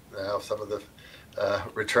 now some of the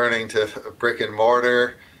returning to brick and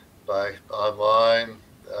mortar by online.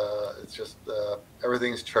 It's just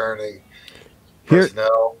everything's turning.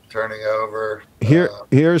 Personnel turning over.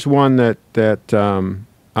 Here's one that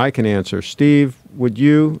I can answer. Steve, would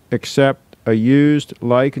you accept a used,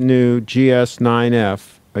 like new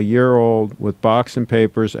GS9F, a year old, with box and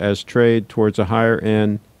papers as trade towards a higher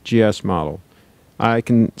end GS model? I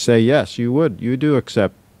can say yes, you would. You do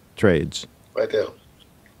accept trades. I do.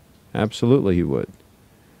 Absolutely, you would.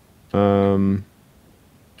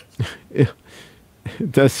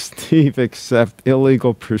 Does Steve accept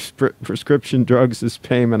illegal prescription drugs as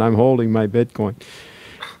payment? I'm holding my Bitcoin.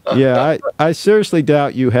 Yeah, I seriously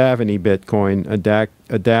doubt you have any Bitcoin,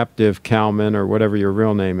 Adaptive Kalman, or whatever your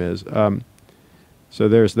real name is. So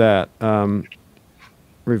there's that.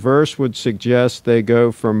 Reverse would suggest they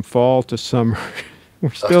go from fall to summer.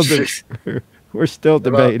 We're still we're still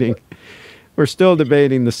debating. We're still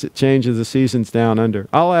debating the change of the seasons down under.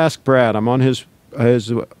 I'll ask Brad. I'm on his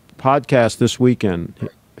podcast this weekend.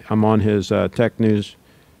 I'm on his Tech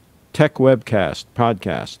Webcast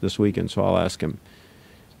podcast this weekend, so I'll ask him.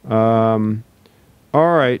 All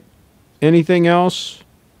right. Anything else?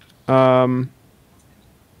 What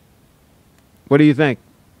do you think?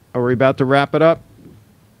 Are we about to wrap it up?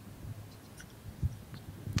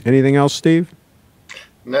 Anything else, Steve?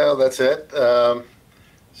 No, that's it.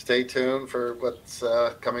 Stay tuned for what's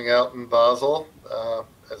coming out in Basel.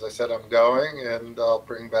 As I said, I'm going, and I'll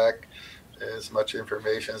bring back as much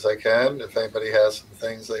information as I can. If anybody has some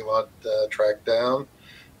things they want tracked down,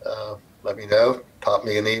 let me know. Pop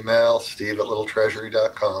me an email,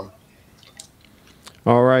 steve@littletreasury.com.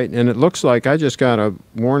 All right, and it looks like I just got a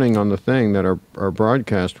warning on the thing that our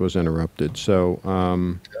broadcast was interrupted. So,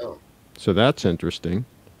 so that's interesting.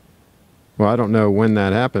 Well, I don't know when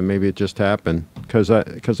that happened. Maybe it just happened because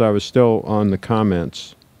I was still on the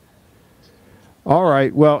comments. All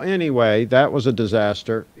right. Well, anyway, that was a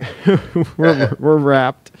disaster. we're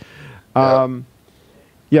wrapped.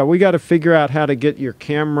 Yeah, we got to figure out how to get your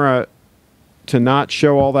camera to not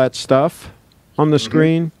show all that stuff on the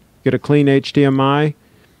screen. Get a clean HDMI.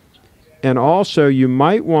 And also, you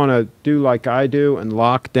might want to do like I do and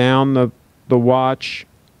lock down the watch.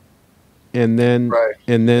 And then,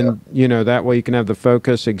 you know, that way you can have the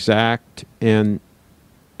focus exact and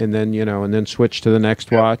then, you know, and then switch to the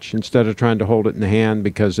next watch instead of trying to hold it in the hand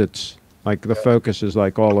because it's like the focus is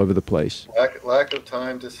like all over the place. Lack of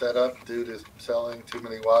time to set up due to selling too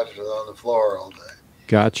many watches on the floor all day.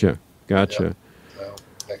 Gotcha. Yep. So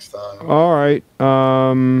next time. All right.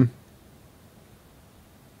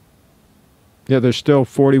 Yeah, there's still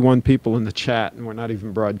 41 people in the chat and we're not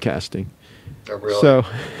even broadcasting. Oh, really? So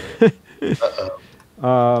Uh-oh.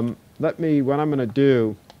 what I'm going to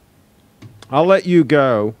do, I'll let you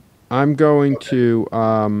go. I'm going to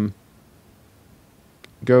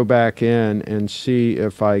go back in and see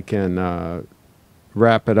if I can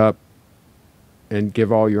wrap it up and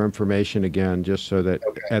give all your information again, just so that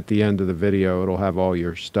at the end of the video, it'll have all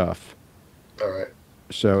your stuff. All right.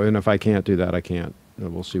 So, and if I can't do that, I can't.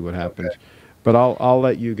 We'll see what happens. Okay. But I'll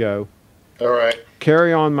let you go. All right.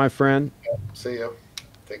 Carry on, my friend. See you.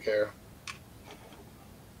 Take care.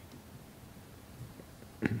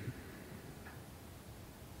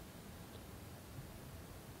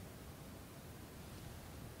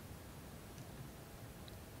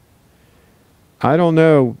 I don't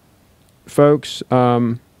know, folks.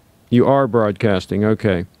 You are broadcasting.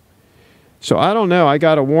 Okay. So I don't know. I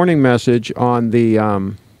got a warning message on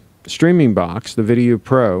the streaming box, the Video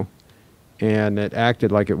Pro, and it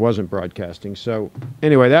acted like it wasn't broadcasting. So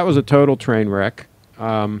anyway, that was a total train wreck.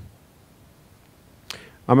 I'm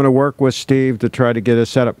going to work with Steve to try to get a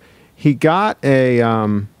setup. He got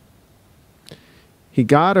a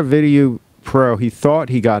Video Pro. He thought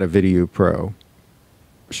he got a Video Pro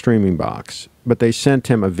streaming box, but they sent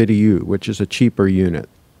him a Video, which is a cheaper unit.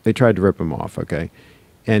 They tried to rip him off, okay?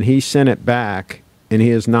 And he sent it back, and he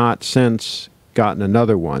has not since gotten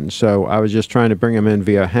another one. So I was just trying to bring him in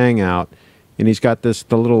via Hangout, and he's got the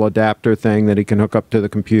little adapter thing that he can hook up to the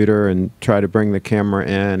computer and try to bring the camera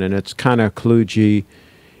in, and it's kind of kludgy.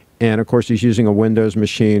 And of course, he's using a Windows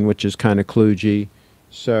machine, which is kind of kludgy.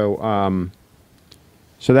 So,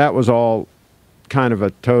 so that was all kind of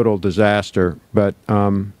a total disaster. But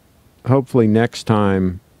hopefully next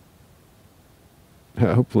time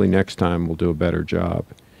we'll do a better job.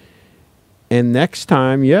 And next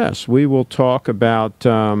time, yes, we will talk about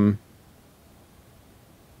Grand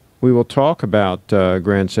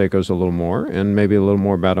Seikos a little more, and maybe a little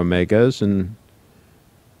more about Omegas, and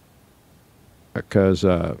because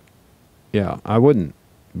yeah, I wouldn't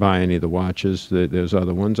buy any of the watches. There's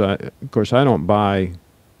other ones. Of course, I don't buy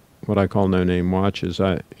what I call no-name watches.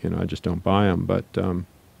 I just don't buy them. But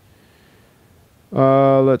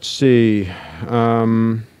let's see.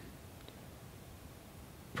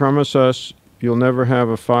 Promise us you'll never have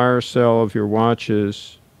a fire sale of your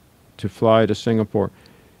watches to fly to Singapore.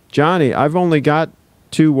 Johnny, I've only got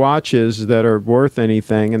 2 watches that are worth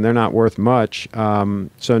anything, and they're not worth much.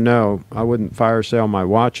 So no, I wouldn't fire sale my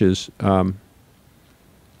watches.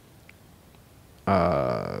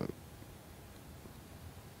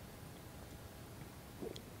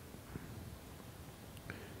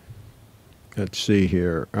 Let's see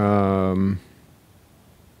here. I'm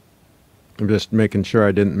just making sure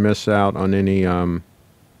I didn't miss out on any. I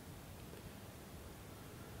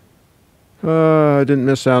didn't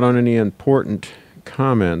miss out on any important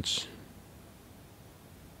comments.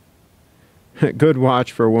 Good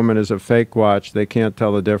watch for a woman is a fake watch. They can't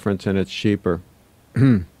tell the difference, and it's cheaper.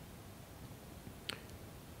 I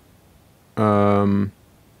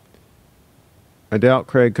doubt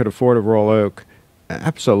Craig could afford a roll oak.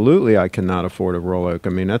 Absolutely, I cannot afford a roll oak. I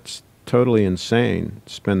mean, that's totally insane.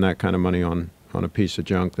 Spend that kind of money on a piece of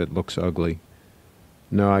junk that looks ugly.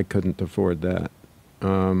 No, I couldn't afford that.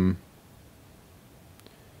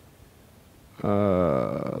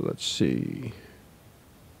 Let's see.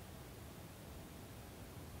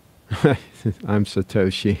 I'm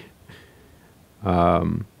Satoshi.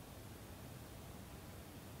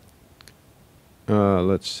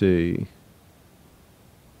 Let's see.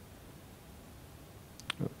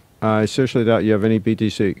 I seriously doubt you have any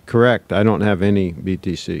BTC. Correct. I don't have any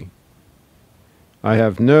BTC. I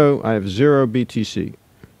have zero BTC.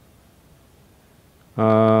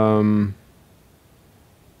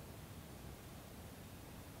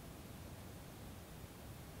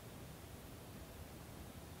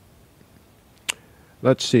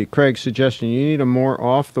 Let's see. Craig's suggestion, you need a more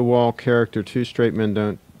off-the-wall character. Two straight men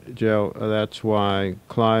don't gel. That's why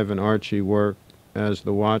Clive and Archie work as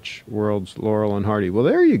the watch world's Laurel and Hardy. Well,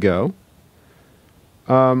 there you go.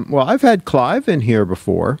 Well, I've had Clive in here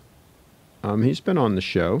before. He's been on the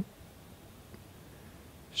show.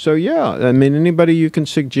 So, yeah, I mean, anybody you can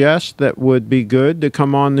suggest that would be good to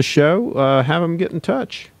come on the show, have them get in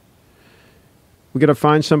touch. We got to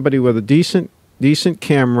find somebody with a decent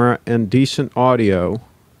camera and decent audio.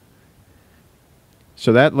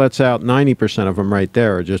 So that lets out 90% of them right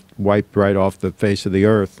there, or just wiped right off the face of the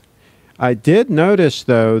earth. I did notice,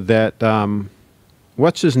 though, that,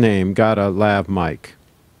 what's his name, got a lav mic.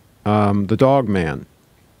 The dog man.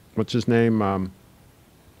 What's his name?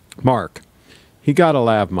 Mark. He got a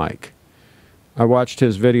lav mic. I watched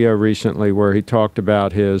his video recently where he talked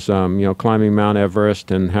about his, climbing Mount Everest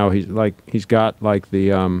and how he's got like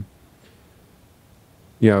the,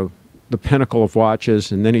 the pinnacle of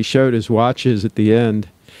watches, and then he showed his watches at the end.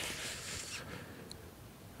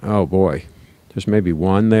 Oh boy, there's maybe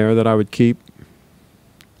one there that I would keep.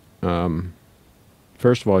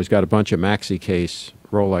 First of all, he's got a bunch of maxi case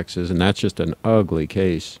Rolexes, and that's just an ugly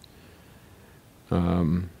case.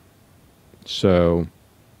 And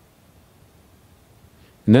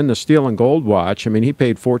then the steel and gold watch, I mean, he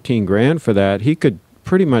paid 14 grand for that. He could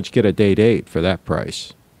pretty much get a date 8 for that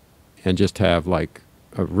price and just have like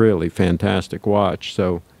a really fantastic watch.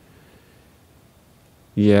 So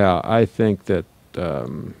yeah, I think that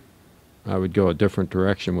I would go a different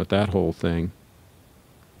direction with that whole thing.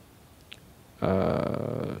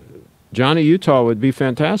 Johnny Utah would be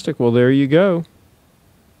fantastic. Well, there you go.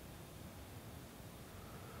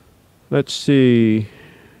 Let's see.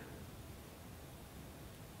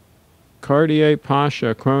 Cartier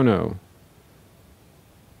Pasha Chrono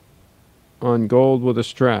on gold with a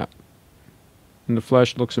strap. And the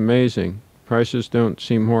flesh looks amazing. Prices don't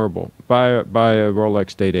seem horrible. Buy a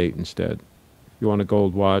Rolex Date 8 instead. If you want a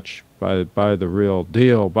gold watch, buy the real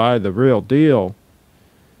deal. Buy the real deal.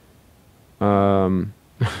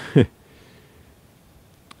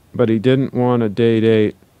 But he didn't want a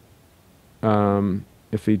Date 8.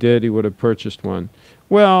 If he did, he would have purchased one.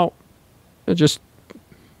 Well, just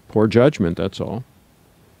poor judgment, that's all.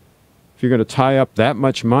 If you're going to tie up that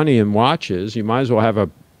much money in watches, you might as well have a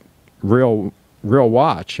real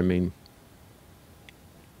watch. I mean,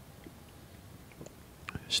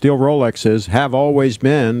 steel Rolexes have always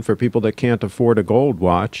been, for people that can't afford a gold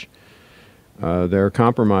watch, they're a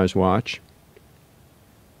compromise watch.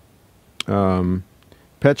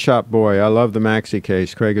 Pet Shop Boy, I love the maxi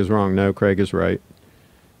case. Craig is wrong. No, Craig is right.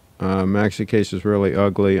 Maxi case is really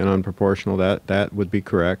ugly and unproportional. That would be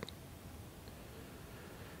correct.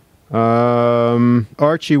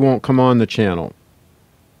 Archie won't come on the channel.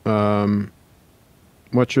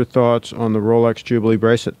 What's your thoughts on the Rolex Jubilee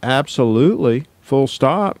bracelet? Absolutely. Full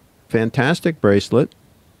stop. Fantastic bracelet.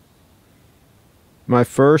 My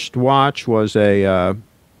first watch was a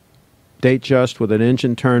Datejust with an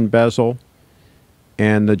engine turn bezel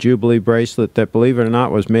and the Jubilee bracelet that, believe it or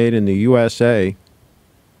not, was made in the USA.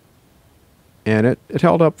 And it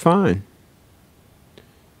held up fine.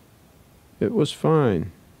 It was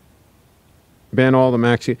fine. Ban all the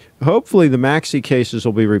maxi. Hopefully the maxi cases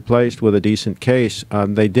will be replaced with a decent case.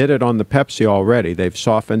 They did it on the Pepsi already. They've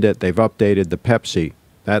softened it. They've updated the Pepsi.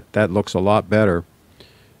 That looks a lot better.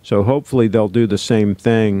 So hopefully they'll do the same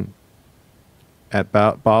thing at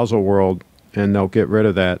Basel World, and they'll get rid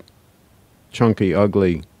of that chunky,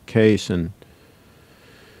 ugly case and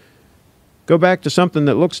go back to something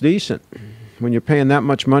that looks decent. When you're paying that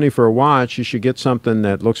much money for a watch, you should get something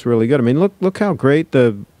that looks really good. I mean, look how great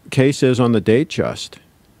the case is on the Datejust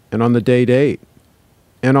and on the Date 8.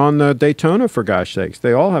 and on the Daytona, for gosh sakes.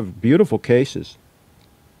 They all have beautiful cases.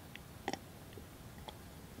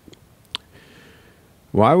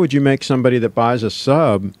 Why would you make somebody that buys a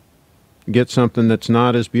sub get something that's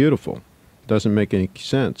not as beautiful? Doesn't make any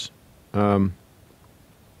sense.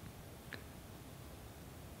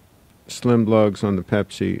 Slim lugs on the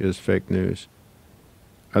Pepsi is fake news.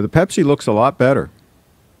 The Pepsi looks a lot better.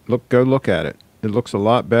 Go look at it. It looks a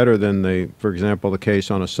lot better than for example, the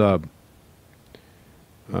case on a sub.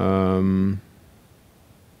 The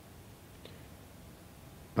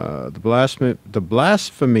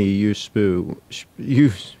blasphemy you spew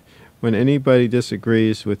when anybody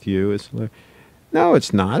disagrees with you is no,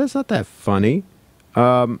 it's not. It's not that funny.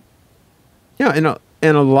 And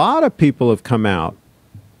a lot of people have come out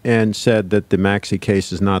and said that the maxi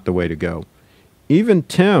case is not the way to go. Even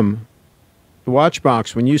Tim, the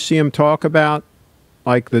Watchbox, when you see him talk about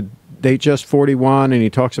like the Datejust 41, and he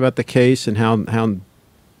talks about the case and how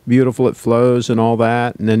beautiful it flows and all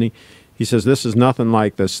that, and then he says this is nothing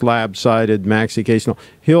like the slab-sided maxi case. No,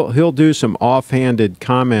 he'll do some offhanded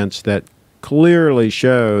comments that clearly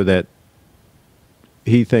show that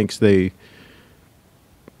he thinks the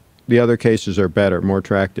other cases are better, more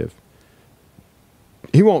attractive.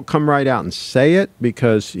 He won't come right out and say it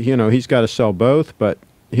because, he's got to sell both, but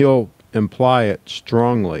he'll imply it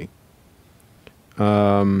strongly.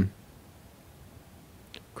 Craig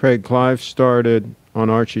Clive started on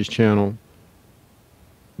Archie's channel,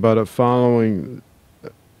 but a following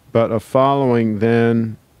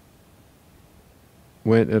then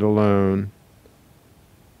went it alone.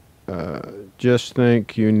 Just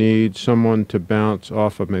think you need someone to bounce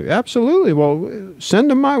off of me. Absolutely. Well,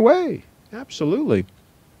 send them my way. Absolutely.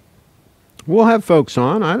 We'll have folks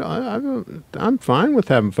on. I'm fine with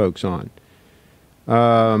having folks on.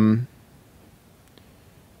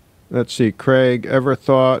 Let's see. Craig, ever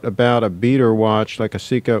thought about a beater watch like a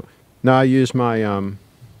Seiko? No, I use my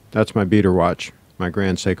that's my beater watch, my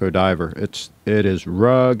Grand Seiko Diver. It is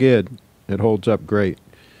rugged. It holds up great.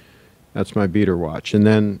 That's my beater watch. And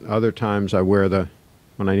then other times I wear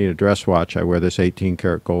when I need a dress watch, I wear this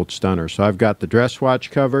 18-karat gold stunner. So I've got the dress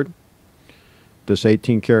watch covered, this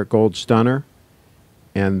 18-karat gold stunner,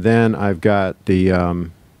 and then I've got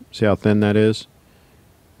the, see how thin that is?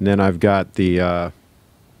 And then I've got the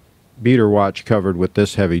beater watch covered with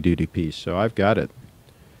this heavy-duty piece. So I've got it.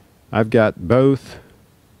 I've got both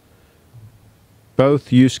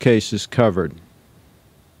use cases covered.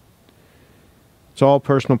 It's all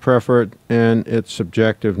personal preference, and it's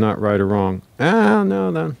subjective, not right or wrong. No,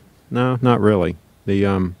 not really. The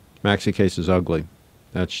maxi case is ugly.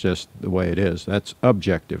 That's just the way it is. That's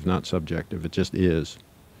objective, not subjective. It just is.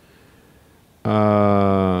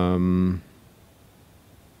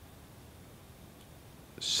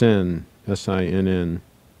 Sin, S-I-N-N.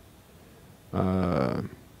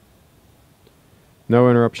 No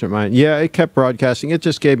interruption at mine. Yeah, it kept broadcasting. It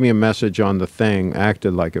just gave me a message on the thing,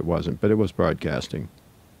 acted like it wasn't, but it was broadcasting.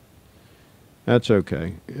 That's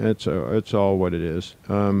okay. It's all what it is.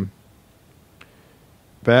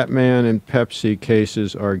 Batman and Pepsi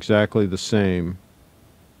cases are exactly the same.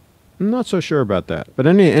 I'm not so sure about that. But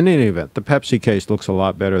in any event, the Pepsi case looks a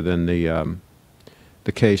lot better than the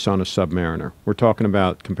case on a Submariner. We're talking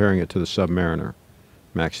about comparing it to the Submariner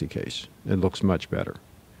maxi case. It looks much better.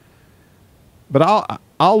 But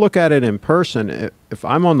I'll look at it in person. If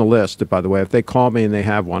I'm on the list, by the way, if they call me and they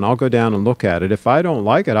have one, I'll go down and look at it. If I don't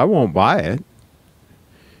like it, I won't buy it.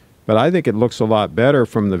 But I think it looks a lot better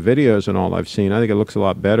from the videos and all I've seen. I think it looks a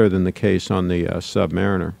lot better than the case on the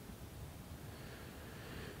Submariner.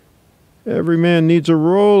 Every man needs a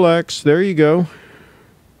Rolex. There you go.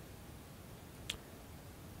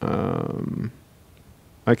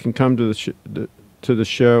 I can come to the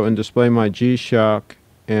show and display my G-Shock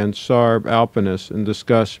and SARB Alpinist and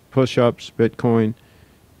discuss push-ups, Bitcoin,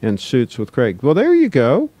 and suits with Craig. Well, there you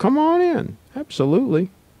go. Come on in.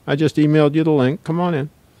 Absolutely. I just emailed you the link. Come on in.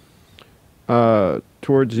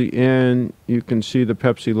 Towards the end, you can see the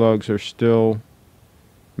Pepsi lugs are still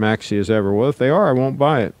maxi as ever. Well, if they are, I won't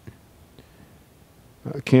buy it.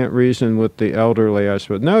 I can't reason with the elderly, I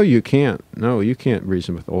suppose. No, you can't. No, you can't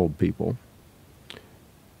reason with old people.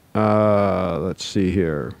 Let's see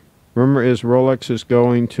here. Rumor is Rolex is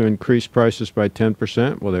going to increase prices by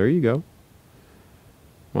 10%. Well, there you go.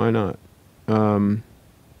 Why not?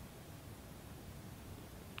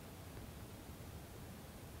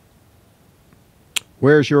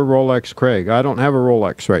 Where's your Rolex, Craig? I don't have a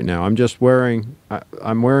Rolex right now. I'm just wearing,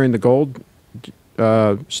 I'm wearing the gold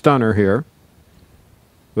stunner here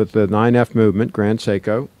with the 9F movement, Grand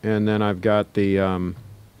Seiko. And then I've got the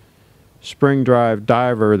spring drive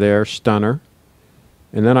diver there, stunner.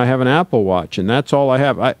 And then I have an Apple Watch, and that's all I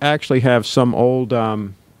have. I actually have some old, I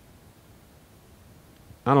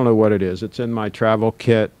don't know what it is. It's in my travel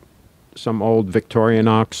kit, some old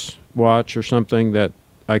Victorinox watch or something that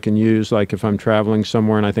I can use, like if I'm traveling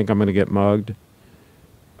somewhere and I think I'm going to get mugged.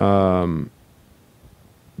 But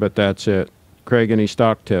that's it. Craig, any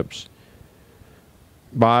stock tips?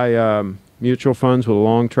 Buy mutual funds with a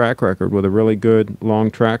long track record, with a really good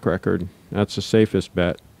long track record. That's the safest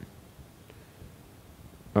bet.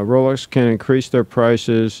 Rolex can increase their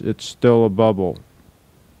prices. It's still a bubble.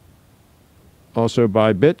 Also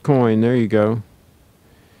buy Bitcoin. There you go.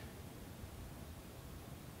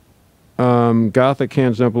 Gothic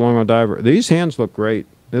hands don't belong on diver. These hands look great.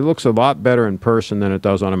 It looks a lot better in person than it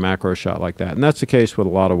does on a macro shot like that. And that's the case with a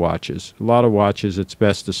lot of watches. A lot of watches, it's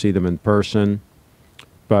best to see them in person.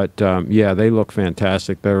 But, yeah, they look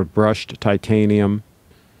fantastic. They're brushed titanium.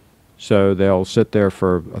 So they'll sit there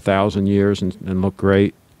for 1,000 years and look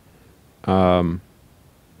great. Titanium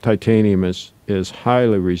is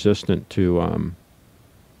highly resistant to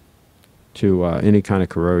any kind of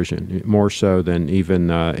corrosion, more so than even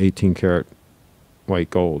 18 karat white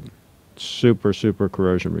gold. Super, super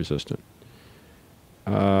corrosion resistant.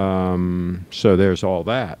 So there's all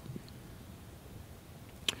that.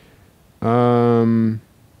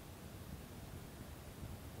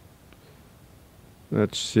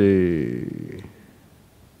 Let's see.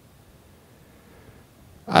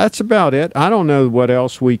 That's about it. I don't know what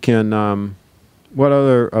else we can, what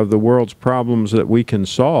other of the world's problems that we can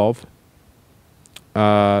solve.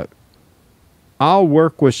 I'll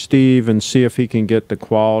work with Steve and see if he can get the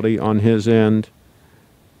quality on his end,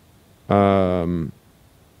 you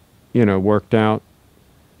know, worked out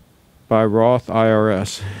by Roth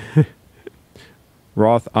IRS.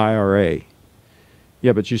 Roth IRA.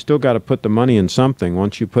 Yeah, but you still got to put the money in something.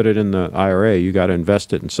 Once you put it in the IRA, you got to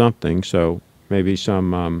invest it in something. So maybe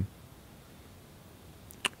some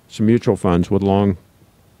mutual funds with long,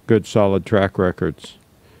 good, solid track records.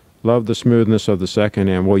 Love the smoothness of the second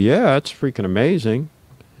hand. Well, yeah, it's freaking amazing.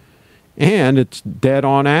 And it's dead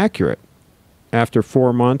on accurate. After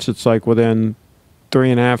 4 months, it's like within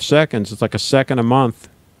 3.5 seconds. It's like a second a month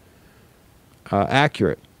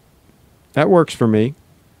accurate. That works for me.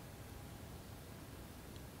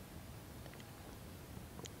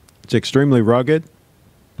 It's extremely rugged.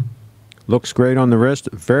 Looks great on the wrist.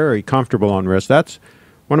 Very comfortable on wrist. That's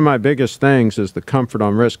one of my biggest things, is the comfort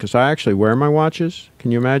on wrist, because I actually wear my watches.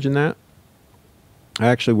 Can you imagine that? I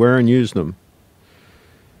actually wear and use them.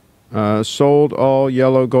 Sold all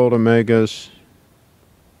yellow gold Omegas.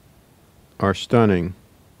 Are stunning.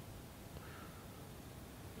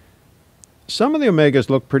 Some of the Omegas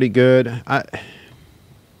look pretty good.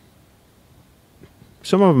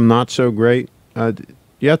 Some of them not so great.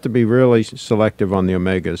 You have to be really selective on the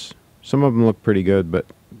Omegas. Some of them look pretty good, but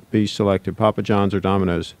be selective. Papa John's or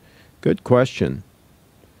Domino's? Good question.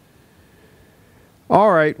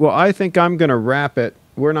 All right, well, I think I'm going to wrap it.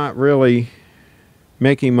 We're not really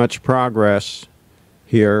making much progress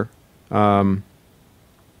here. By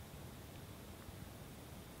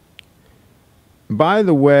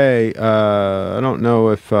the way, I don't know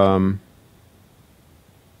if...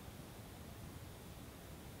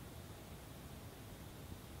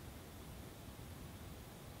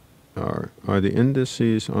 Are the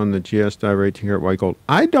indices on the GS Diver 18 karat white gold?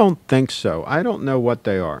 I don't think so. I don't know what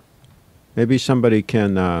they are. Maybe somebody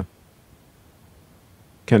can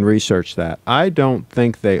research that. I don't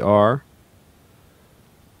think they are.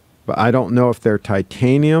 But I don't know if they're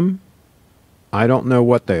titanium. I don't know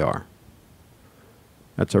what they are.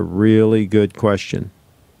 That's a really good question.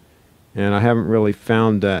 And I haven't really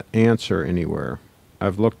found that answer anywhere.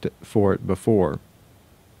 I've looked for it before.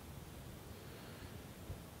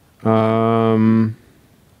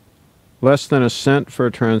 Less than a cent for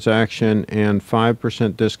a transaction and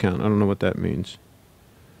 5% discount. I don't know what that means.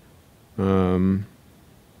 James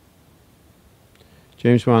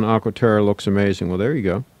Bond Aquaterra looks amazing. Well, there you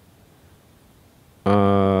go.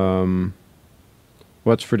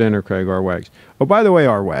 What's for dinner, Craig? Our wags. Oh, by the way,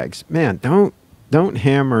 our wags. Man, don't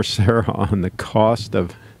hammer Sarah on the cost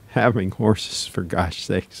of having horses, for gosh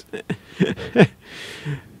sakes.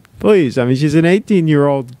 Please. I mean, she's an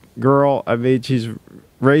 18-year-old girl. I mean, she's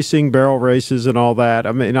racing barrel races and all that.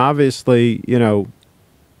 I mean, obviously, you know,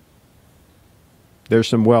 there's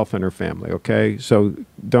some wealth in her family, okay? So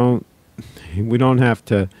we don't have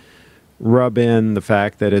to rub in the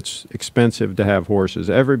fact that it's expensive to have horses.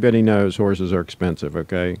 Everybody knows horses are expensive,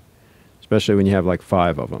 okay? Especially when you have like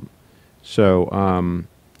 5 of them. So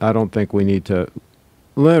I don't think we need to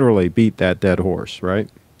literally beat that dead horse, right?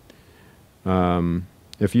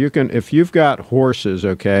 If you've got horses,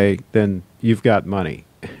 okay, then you've got money.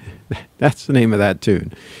 That's the name of that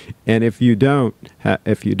tune. And if you don't,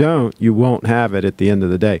 you won't have it at the end of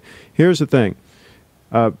the day. Here's the thing.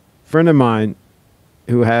 A friend of mine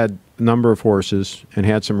who had a number of horses and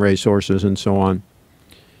had some race horses and so on,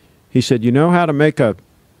 he said, you know how to make a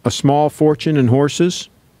small fortune in horses?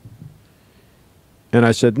 And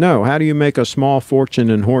I said, no, how do you make a small fortune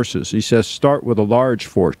in horses? He says, start with a large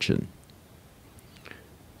fortune.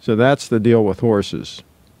 So that's the deal with horses.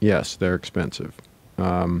 Yes, they're expensive.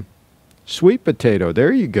 Sweet potato,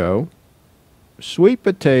 there you go. Sweet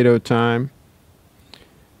potato time.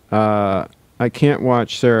 I can't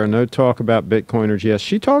watch Sarah. No talk about Bitcoiners. Yes,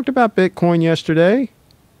 she talked about Bitcoin yesterday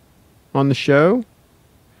on the show.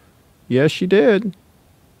 Yes, she did.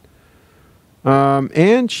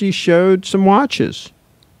 And she showed some watches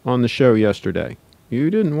on the show yesterday. You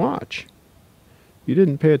didn't watch. You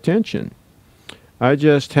didn't pay attention. I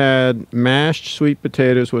just had mashed sweet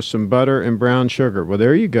potatoes with some butter and brown sugar. Well,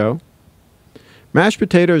 there you go. Mashed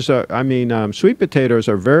potatoes are, sweet potatoes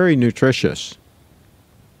are very nutritious.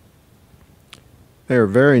 They are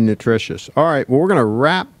very nutritious. All right, well, we're going to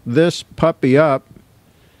wrap this puppy up.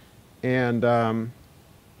 And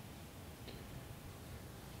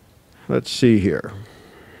let's see here.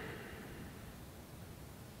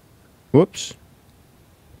 Whoops.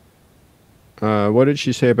 What did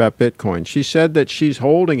she say about Bitcoin? She said that she's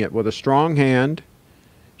holding it with a strong hand.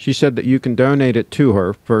 She said that you can donate it to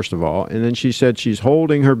her, first of all. And then she said she's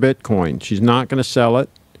holding her Bitcoin. She's not going to sell it.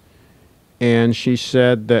 And she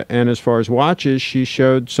said that, and as far as watches, she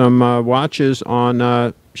showed some watches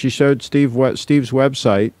on, she showed Steve's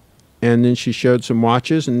website. And then she showed some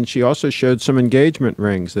watches. And she also showed some engagement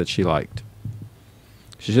rings that she liked.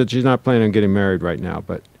 She said she's not planning on getting married right now,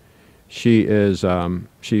 but she is,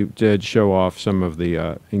 she did show off some of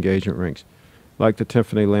the engagement rings. Like the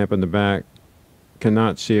Tiffany lamp in the back.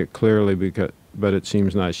 Cannot see it clearly, but it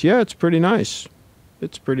seems nice. Yeah, it's pretty nice.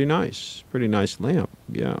 It's pretty nice. Pretty nice lamp.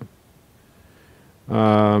 Yeah.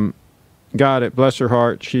 Got it. Bless her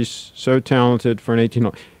heart. She's so talented for an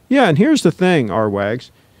 18-year-old. Yeah, and here's the thing,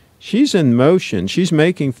 R-Wags. She's in motion. She's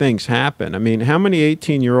making things happen. I mean, how many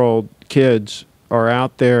 18-year-old kids are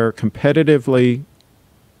out there competitively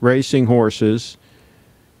racing horses,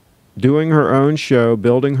 doing her own show,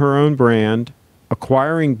 building her own brand,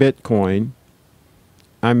 acquiring Bitcoin?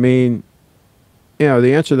 I mean, you know,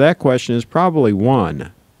 the answer to that question is probably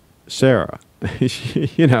one, Sarah.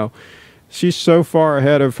 You know, she's so far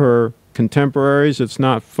ahead of her contemporaries, it's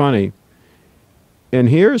not funny. And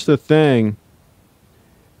here's the thing.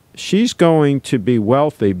 She's going to be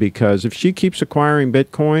wealthy because if she keeps acquiring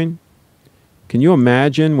Bitcoin, can you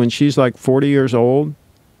imagine when she's like 40 years old,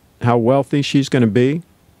 how wealthy she's going to be?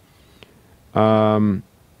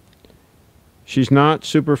 She's not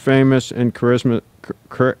super famous and charismatic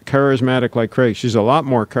like Craig. She's a lot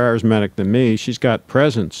more charismatic than me. She's got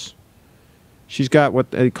presence. She's got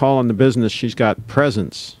what they call in the business, she's got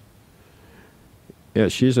presence. Yeah,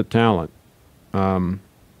 she's a talent.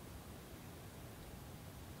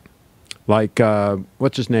 Like,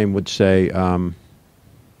 what's his name would say,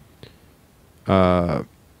 the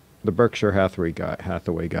Berkshire Hathaway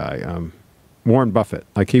guy, Warren Buffett.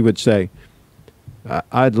 Like he would say,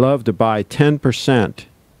 I'd love to buy 10%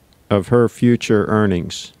 of her future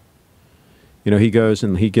earnings. You know, he goes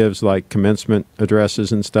and he gives like commencement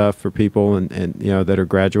addresses and stuff for people and you know, that are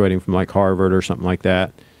graduating from like Harvard or something like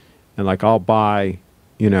that. And like, I'll buy,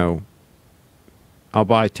 you know, I'll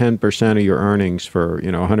buy 10% of your earnings for,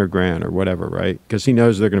 you know, 100 grand or whatever, right? Because he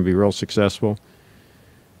knows they're going to be real successful.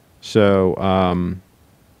 So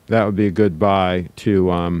that would be a good buy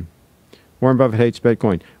to Warren Buffett hates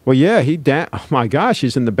Bitcoin. Well, yeah, oh my gosh,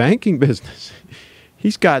 he's in the banking business.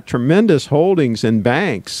 He's got tremendous holdings in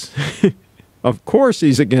banks. Of course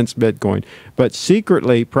he's against Bitcoin. But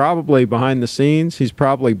secretly, probably behind the scenes, he's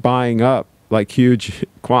probably buying up like huge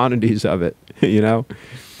quantities of it, you know?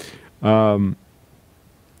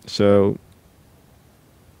 So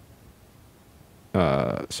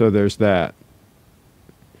there's that.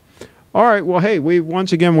 All right, well, hey,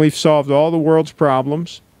 once again, we've solved all the world's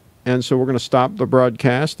problems. And so we're going to stop the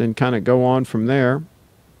broadcast and kind of go on from there.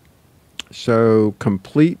 So,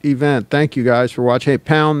 complete event. Thank you guys for watching. Hey,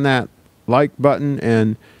 pound that like button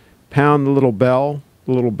and pound the little bell,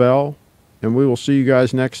 and we will see you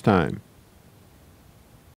guys next time.